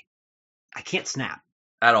why: I can't snap.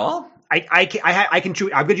 At all? I can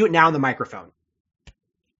chew. I'm gonna do it now on the microphone.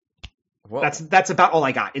 Whoa. That's about all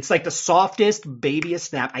I got. It's like the softest,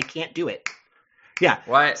 babyest snap. I can't do it. Yeah.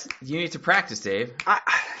 Why? You need to practice, Dave.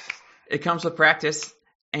 It comes with practice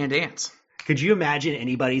and dance. Could you imagine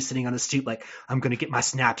anybody sitting on the stoop like, I'm going to get my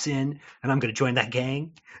snaps in and I'm going to join that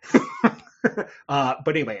gang? But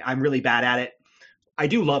anyway, I'm really bad at it. I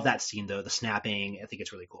do love that scene, though, the snapping. I think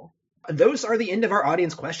it's really cool. Those are the end of our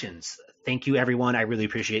audience questions. Thank you, everyone. I really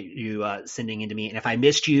appreciate you sending in to me. And if I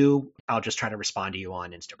missed you, I'll just try to respond to you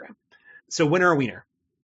on Instagram. So winner or wiener?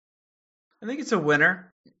 I think it's a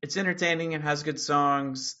winner. It's entertaining. It has good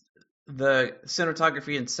songs. The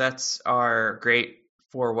cinematography and sets are great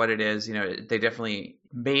for what it is. You know, they definitely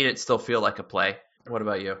made it still feel like a play. What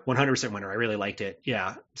about you? 100% winner. I really liked it.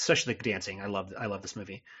 Yeah, especially the dancing. I love this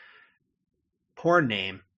movie. Porn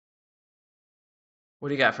name. What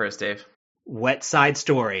do you got for us, Dave? Wet Side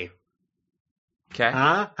Story. Okay.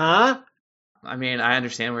 Huh? I mean, I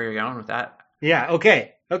understand where you're going with that. Yeah,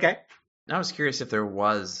 okay. I was curious if there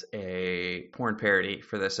was a porn parody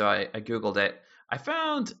for this, so I Googled it. I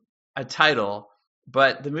found a title,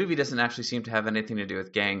 but the movie doesn't actually seem to have anything to do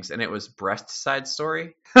with gangs, and it was Breast Side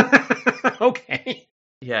Story. Okay.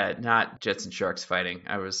 Yeah, not Jets and Sharks fighting.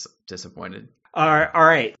 I was disappointed. All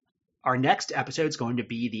right. Our next episode is going to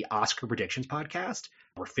be the Oscar Predictions podcast.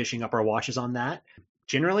 We're fishing up our watches on that.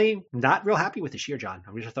 Generally, not real happy with this year, John.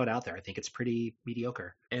 I'm going to throw it out there. I think it's pretty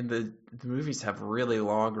mediocre. And the movies have really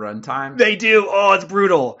long run times. They do. Oh, it's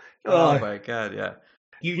brutal. Oh my God, yeah.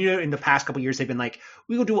 You know, in the past couple of years, they've been like,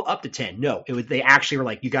 we will do up to 10. No, they actually were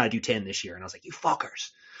like, you got to do 10 this year. And I was like, you fuckers.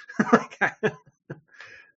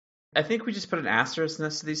 I think we just put an asterisk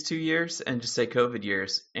next to these 2 years and just say COVID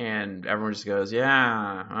years. And everyone just goes,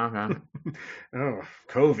 yeah, okay. Oh,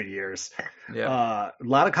 COVID years. Yeah. A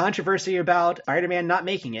lot of controversy about Spider-Man not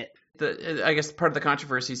making it. I guess part of the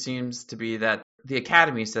controversy seems to be that the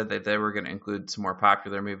Academy said that they were going to include some more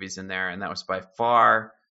popular movies in there. And that was by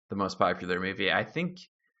far the most popular movie. I think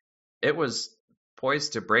it was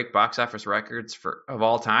poised to break box office records of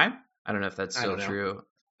all time. I don't know if that's still true.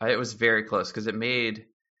 It was very close because it made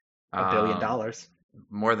 $1 billion.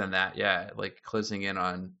 More than that, yeah, like closing in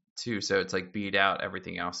on 2. So it's like beat out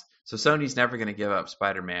everything else. So Sony's never going to give up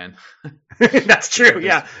Spider-Man. That's true.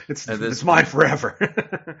 Yeah, it's mine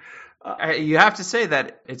forever. You have to say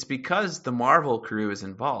that it's because the Marvel crew is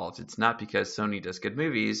involved. It's not because Sony does good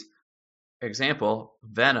movies. Example,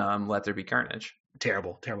 Venom, Let There Be Carnage.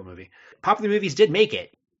 Terrible movie. Popular movies did make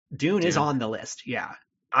it. Dune is on the list. Yeah.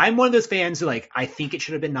 I'm one of those fans who I think it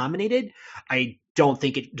should have been nominated. I don't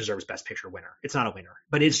think it deserves Best Picture winner. It's not a winner,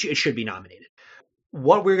 but it should be nominated.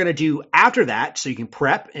 What we're going to do after that, so you can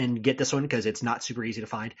prep and get this one because it's not super easy to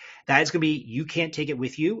find, that is going to be You Can't Take It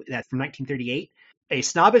With You. That's from 1938. A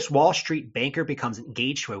snobbish Wall Street banker becomes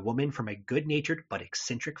engaged to a woman from a good-natured but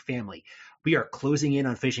eccentric family. We are closing in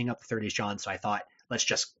on finishing up the 30s, John, so I thought let's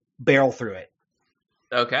just barrel through it.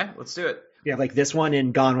 Okay, let's do it. Yeah, like this one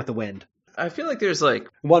and Gone with the Wind. I feel like there's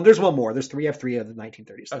there's one more. There's three of the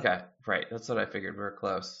 1930s. Stuff. Okay, right. That's what I figured. We're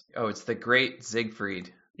close. Oh, it's The Great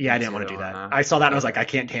Siegfried. Yeah, I didn't want to do that. I saw that and I was like, I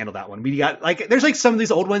can't handle that one. We got there's some of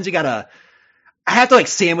these old ones I have to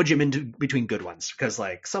sandwich them into between good ones because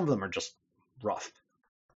some of them are just rough.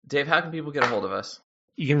 Dave, how can people get a hold of us?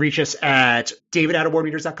 You can reach us at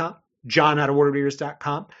david@awardwieners.com,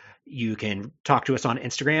 john@awardwieners.com. You can talk to us on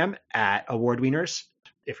Instagram at awardwieners.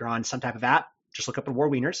 If you're on some type of app, just look up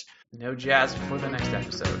Award Wieners. No jazz before the next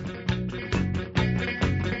episode.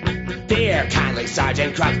 Dear kindly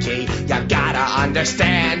Sergeant Krupke, you gotta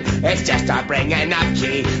understand, it's just our bringing up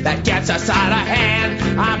key that gets us out of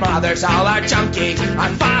hand. Our mothers all are junkies,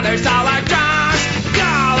 our fathers all are drunks.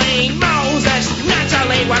 Golly Moses,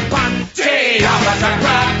 naturally we're pumpty. Officer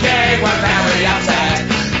Krupke, we're very upset.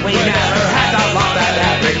 We never had the law that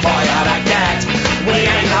every boy ought to get. We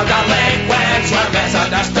ain't no delinquents, we're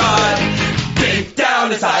misunderstood. Deep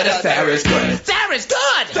down inside us there is good. There is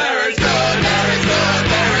good! There is good, there is good,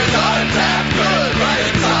 there is untapped good right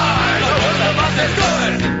inside. The world of us is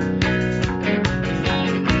good.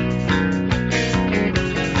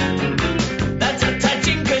 That's a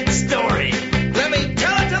touching good story. Let me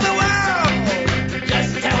tell it to the world.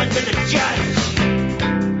 Just tell it to the judge.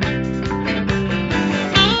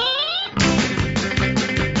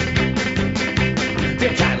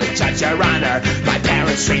 Dear kindly Judge, Your Honor, my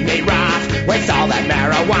parents treat me rough with all that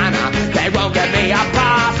marijuana. They won't give me a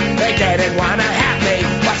puff. They didn't want to have me,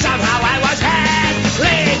 but somehow I was had.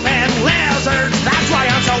 Leaping lizards, that's why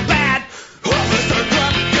I'm so bad. Officer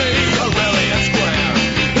Krupke, you're really a square.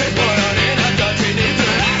 They put it in a dungeon, he needs to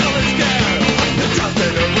handle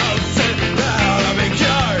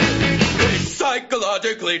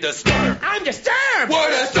disturbed. I'm disturbed. We're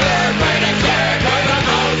disturbed, we're disturbed, we're the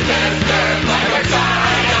most disturbed, like we're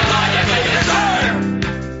psychologically disturbed.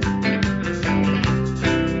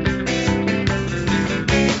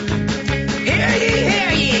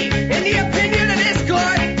 Hear ye! In the opinion of this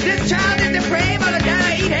court, this child is depraved on a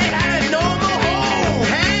diet he had a normal home.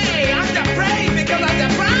 Hey, I'm depraved because I'm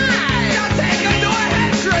deprived. Now take him to a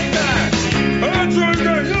head shrinker. Head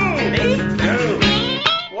shrinker, you! Me? You!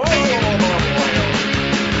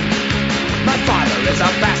 My father is a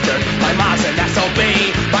bastard. My mom's an SOB.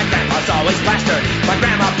 My grandpa's always plastered. My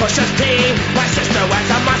grandma pushes tea. My sister wears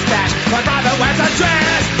a mustache. My brother wears a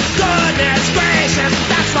dress. Goodness gracious,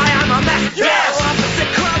 that's why I'm a mess. Yes!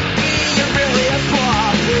 Opposite Crumpy, you're really a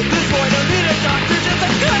slob. This boy don't need a doctor, just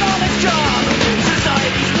a good honest job.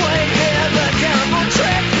 Society's playing him a terrible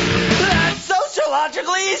trick. That's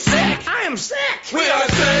sociologically sick. I am sick. We are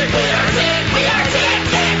sick! We are sick. We are sick.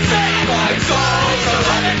 Sick, sick. Like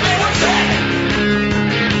sociologically we're sick!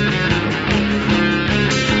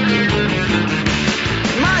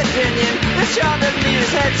 My opinion, this child doesn't need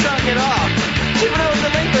his head shrunk at all. Juvenile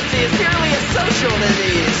delinquency is purely a social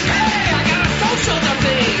disease. Hey, I got a social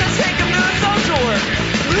disease. Let's take him to a social worker.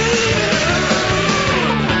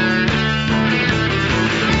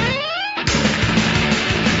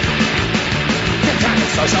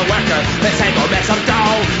 Social worker, this ain't gonna make some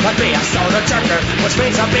dough. But be a soda jerker, which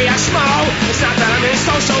means I'll be a schmo. It's not that I'm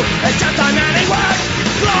social, it's just I'm adding work.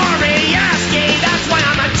 Gloriousky, that's why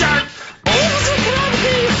I'm a jerk.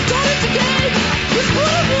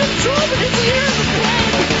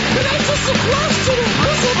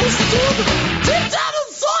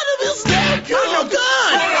 I'm no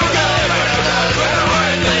good.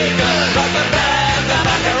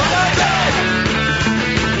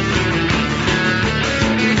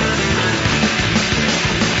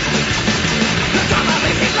 The trouble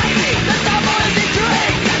is he's lazy. The trouble is he's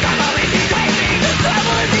drink. The trouble is he's crazy. The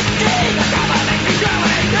trouble is he's sting. The trouble is he's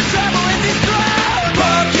growing. The trouble is he's grown.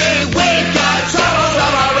 Monkey, we've got troubles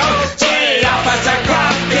of our own. Gee, Officer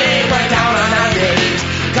Grumpy, we're down on our knees.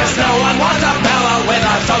 'Cause no one wants a fella with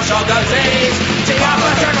a social disease. Gee,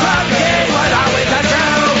 Officer Grumpy, what are we to do?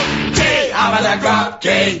 Gee, Officer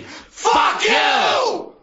Grumpy, fuck you!